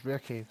one of those rare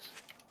caves.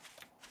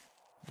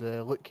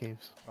 The loot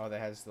caves. Oh, that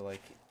has the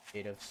like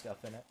native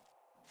stuff in it.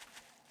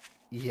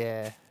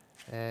 Yeah.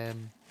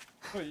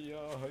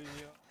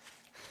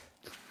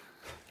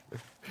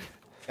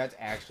 That's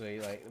actually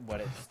like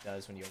what it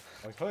does when you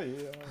like.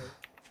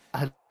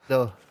 I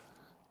know.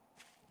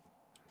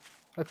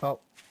 I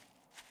felt.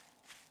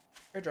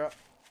 Airdrop.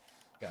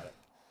 Got it.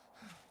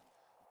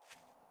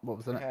 What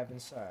was in What it? have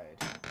inside?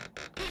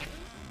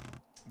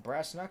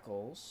 Brass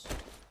knuckles.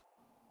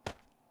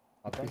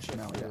 A bunch of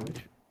Smell food.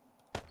 damage.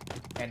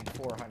 And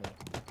 4 honey.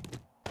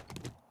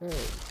 Hey.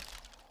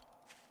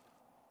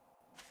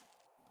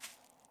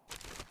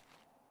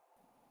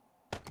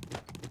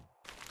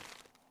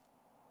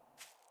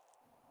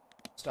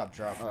 Stop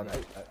dropping.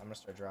 Alright. I'm gonna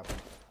start dropping.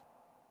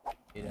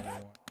 Need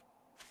anyone?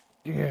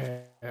 Yeah,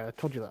 I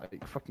told you that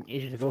like fucking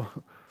ages ago.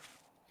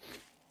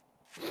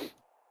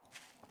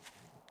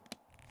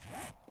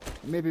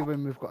 Maybe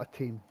when we've got a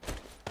team.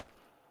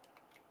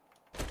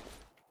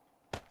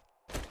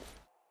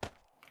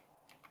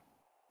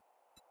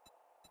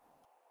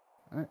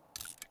 Alright,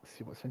 let's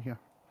see what's in here.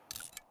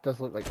 Does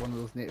look like one of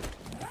those native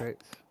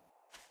crates.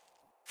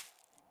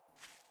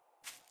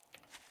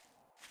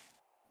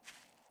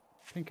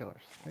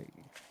 Painkillers, right.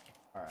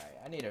 Alright,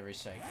 I need a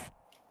recycle.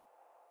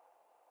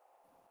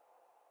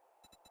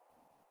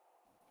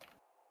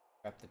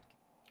 Grab the...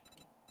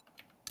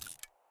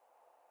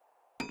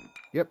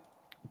 Yep,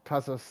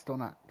 Taza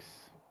Stone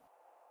Axe.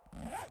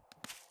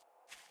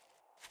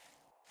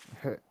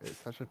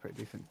 It's actually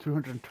pretty decent.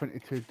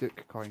 222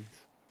 Duke coins.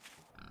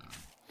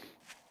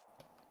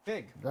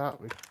 Pig!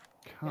 That we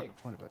can't Pig.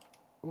 complain about.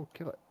 Oh,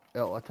 kill it.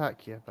 It'll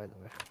attack you, by the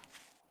way.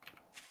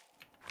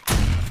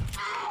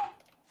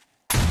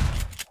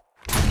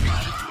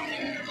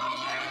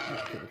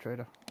 Let's kill the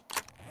trader.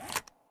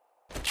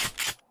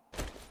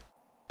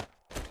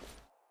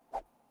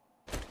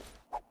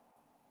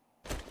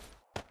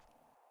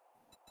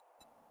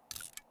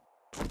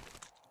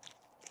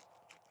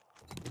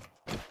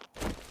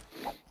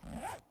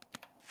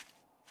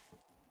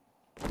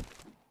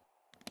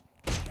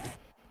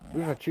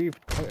 We've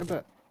achieved quite a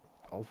bit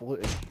of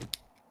looting.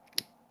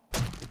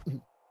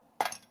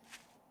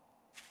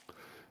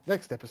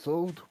 Next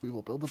episode, we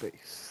will build a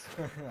base.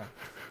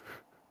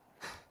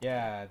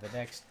 Yeah, the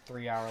next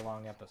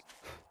 3-hour-long episode.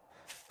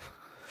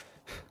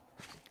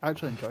 I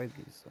actually enjoyed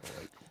these, so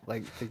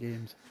like the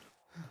games.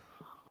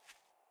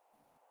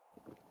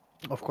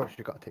 Of course,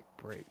 you gotta take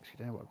breaks.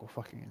 You don't want to go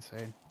fucking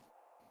insane.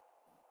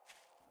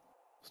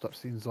 Start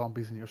seeing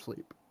zombies in your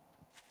sleep.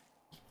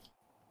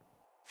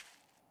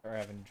 Or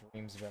having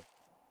dreams about.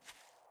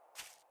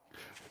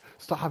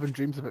 Start having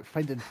dreams about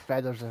finding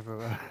feathers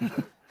everywhere.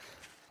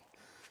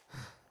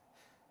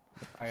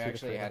 I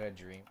actually had a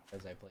dream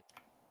as I played.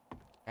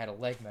 I had a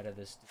leg meta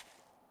this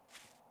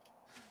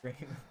dream.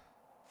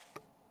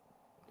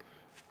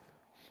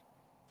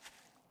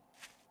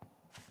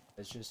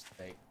 It's just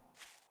like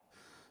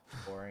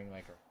boring,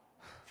 like a.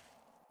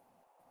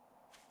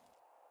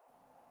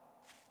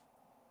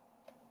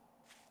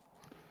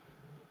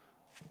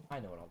 I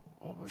know what I'll do.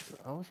 What was it?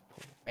 I was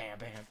playing. Bam,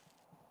 bam.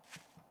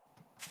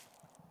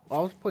 I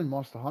was playing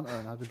Monster Hunter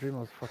and I had a dream I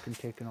was fucking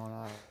taking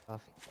on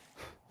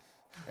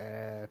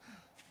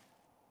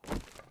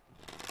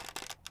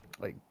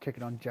like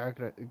kicking on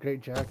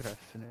Great Jagras,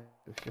 and it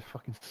was just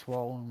fucking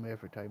swallowing me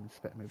every time and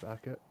spitting me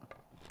back out.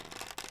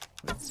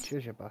 Like,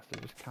 cheers, you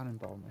bastard! Just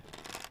cannonball me.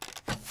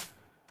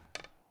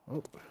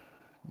 Oh,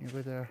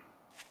 nearly there.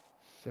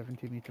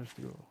 70 meters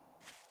to go.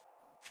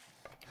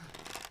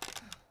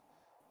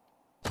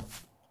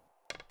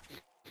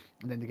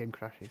 And then the game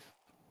crashes.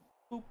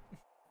 Boop.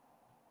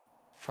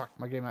 Fuck,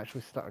 my game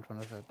actually started when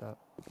I said that.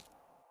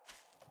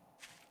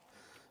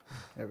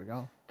 There we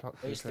go.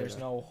 At least there's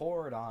no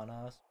horde on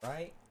us,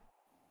 right?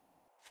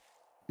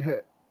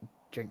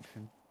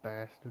 Jinxing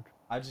bastard.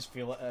 I just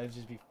feel it'd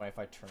just be funny if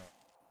I turn on.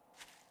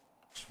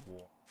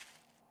 Swore.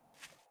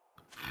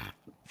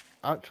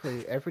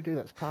 Actually, every day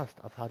that's passed,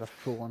 I've had a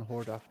full-on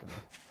horde after me.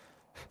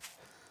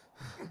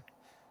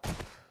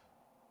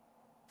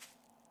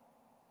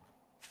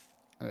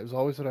 And it was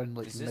always around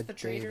like Is this midday. the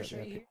traders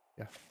right here?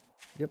 Yeah.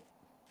 Yep.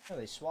 No,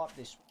 they swapped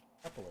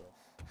up a little.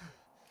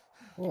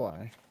 Oh,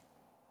 aye.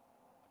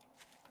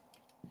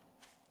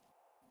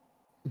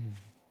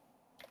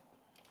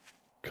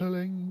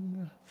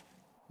 Killing.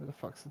 Where the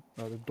fuck's it?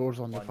 Oh, the door's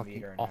on the 1 fucking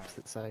meter now.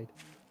 opposite side.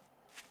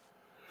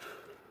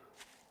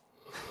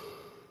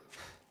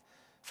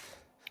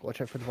 Watch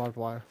out for the barbed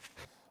wire.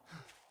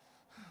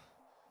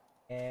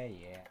 Yeah,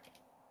 yeah.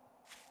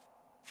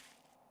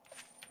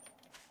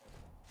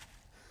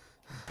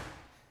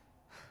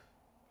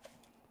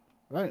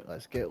 Right,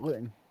 let's get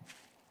looting.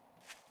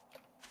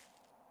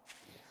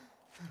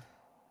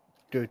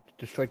 Dude,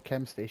 destroyed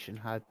chem station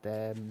had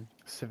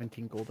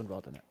 17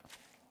 goldenrod in it.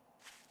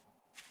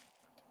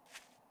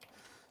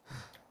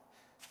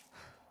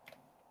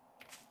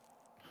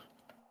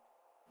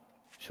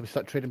 Shall we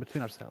start trading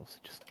between ourselves?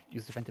 Just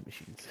use the vending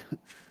machines.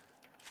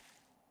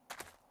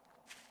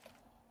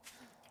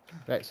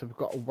 Right, so we've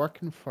got a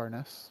working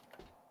furnace,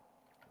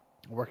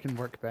 a working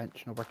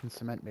workbench, and a working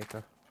cement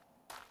maker.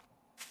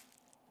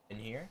 In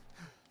here?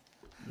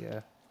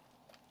 Yeah.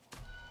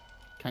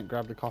 Can't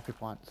grab the coffee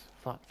plants.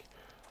 Fuck.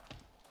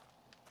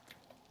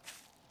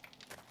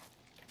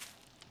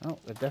 Oh,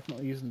 they're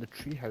definitely using the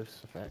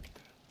treehouse effect.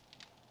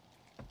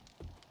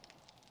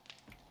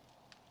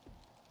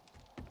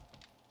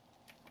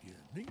 You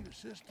need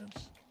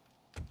assistance?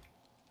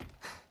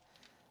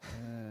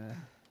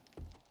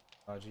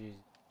 Oh jeez,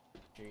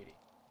 shady.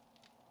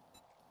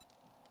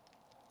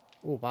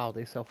 Oh wow,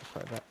 they sell for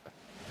quite a bit.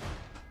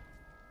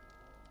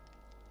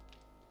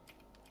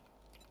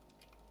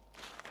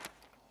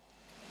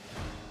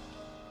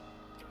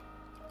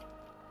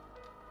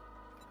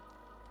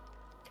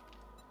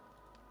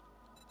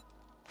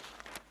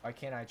 Why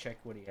can't I check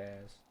what he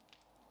has?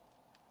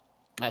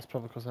 That's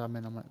probably because I'm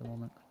in them at the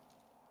moment.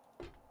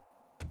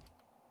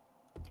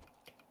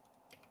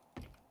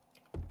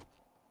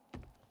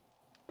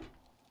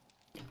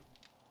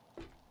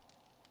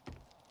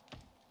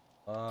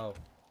 Oh.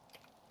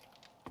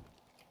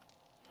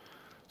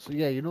 So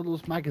yeah, you know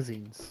those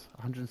magazines?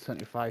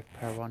 175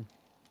 per one.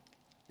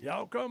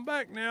 Y'all come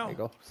back now. There you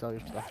go, sell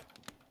your stuff.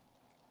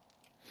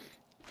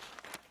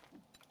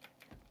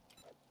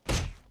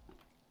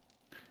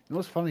 You know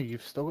what's funny?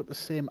 You've still got the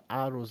same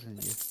arrows in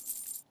you.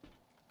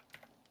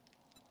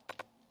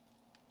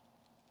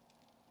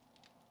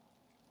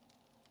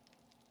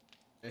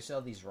 They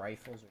sell these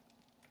rifles.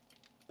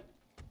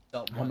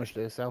 Sell How much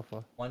do they sell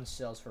for? One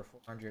sells for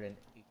 408.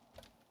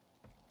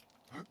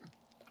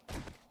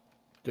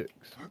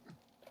 Dukes.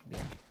 Yeah.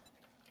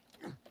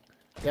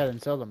 Yeah, then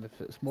sell them.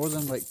 If it's more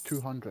than like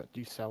 200,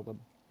 you sell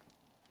them.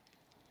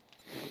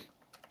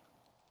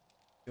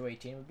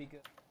 218 would be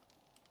good.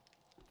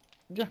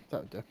 Yeah,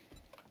 that would do.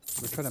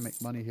 We're trying to make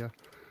money here.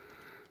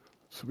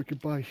 So we can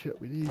buy shit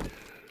we need.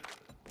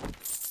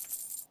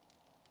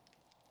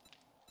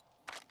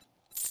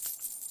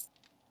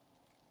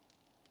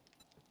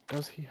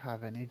 Does he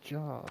have any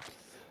jobs?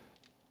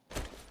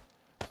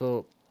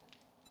 So,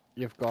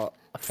 you've got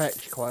a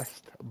fetch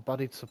quest,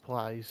 buried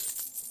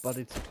supplies,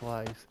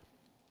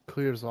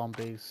 clear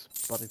zombies,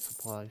 buried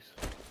supplies.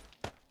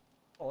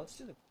 Oh, let's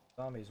do the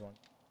zombies one.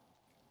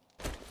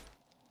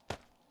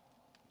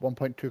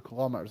 1.2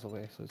 kilometers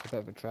away, so it's a bit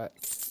of a trek.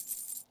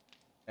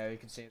 Yeah, we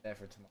can save that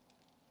for tomorrow.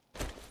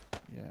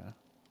 Yeah.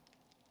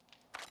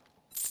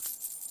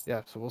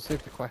 Yeah, so we'll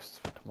save the quests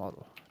for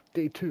tomorrow.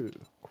 Day 2,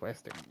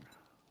 questing.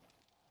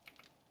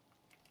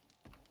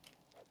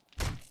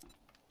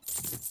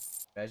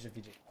 Imagine if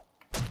you did.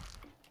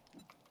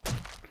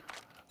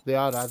 They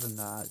are adding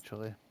that,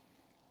 actually.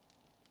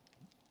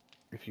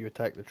 If you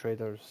attack the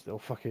traders, they'll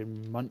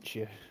fucking munch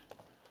you.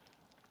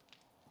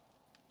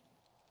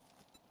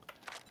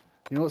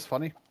 You know what's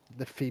funny?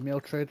 The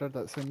female trader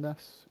that's in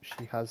this,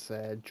 she has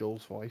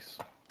Joel's voice.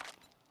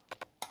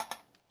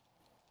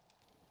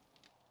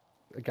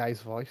 A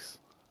guy's voice.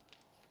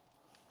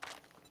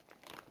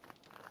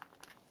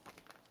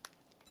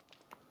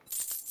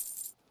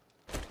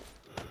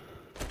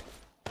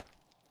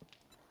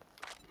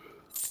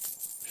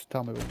 Just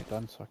tell me when you're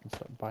done so I can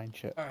start buying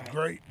shit. All right.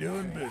 Great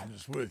doing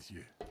business with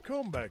you.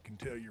 Come back and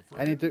tell your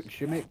friends. Any dukes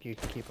you make, you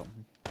can keep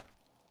them.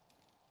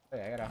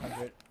 Okay, I got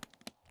 100.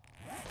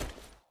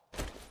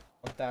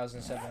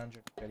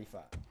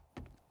 1,735.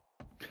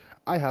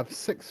 I have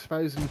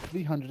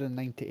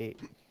 6,398.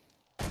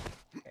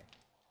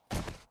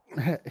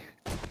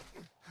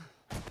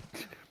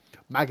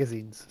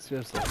 Magazines,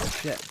 seriously, they're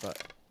shit,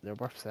 but they're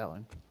worth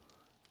selling.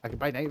 I could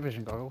buy night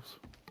vision goggles.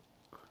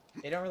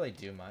 They don't really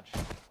do much.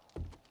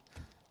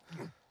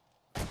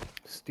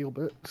 Steel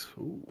boots,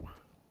 ooh.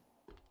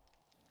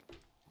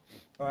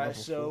 Alright,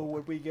 Level so 4.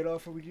 when we get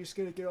off, are we just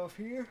gonna get off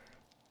here?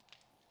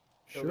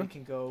 So Sure. we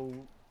can go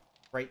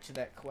right to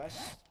that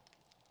quest.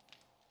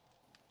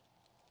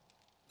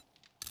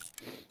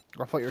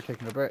 I thought you were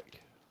taking a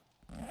break.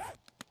 I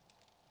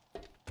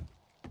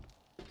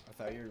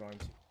thought you were going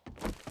to.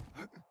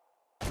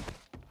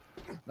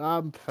 Nah,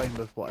 I'm fine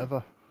with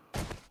whatever.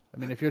 I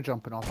mean, if you're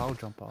jumping off, I'll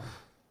jump off.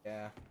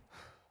 Yeah.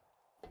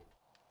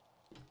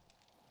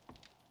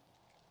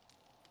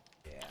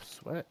 Yeah.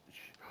 Switch.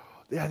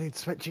 They added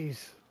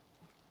switches.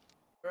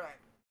 Alright.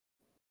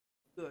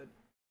 Good.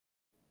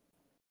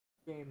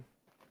 Game.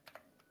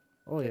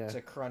 Oh yeah. It's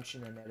a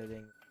crunching and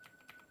editing.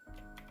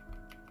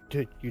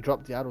 Dude, you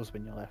dropped the arrows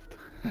when you left.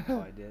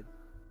 Oh, I did.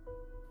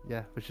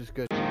 Yeah, which is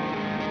good.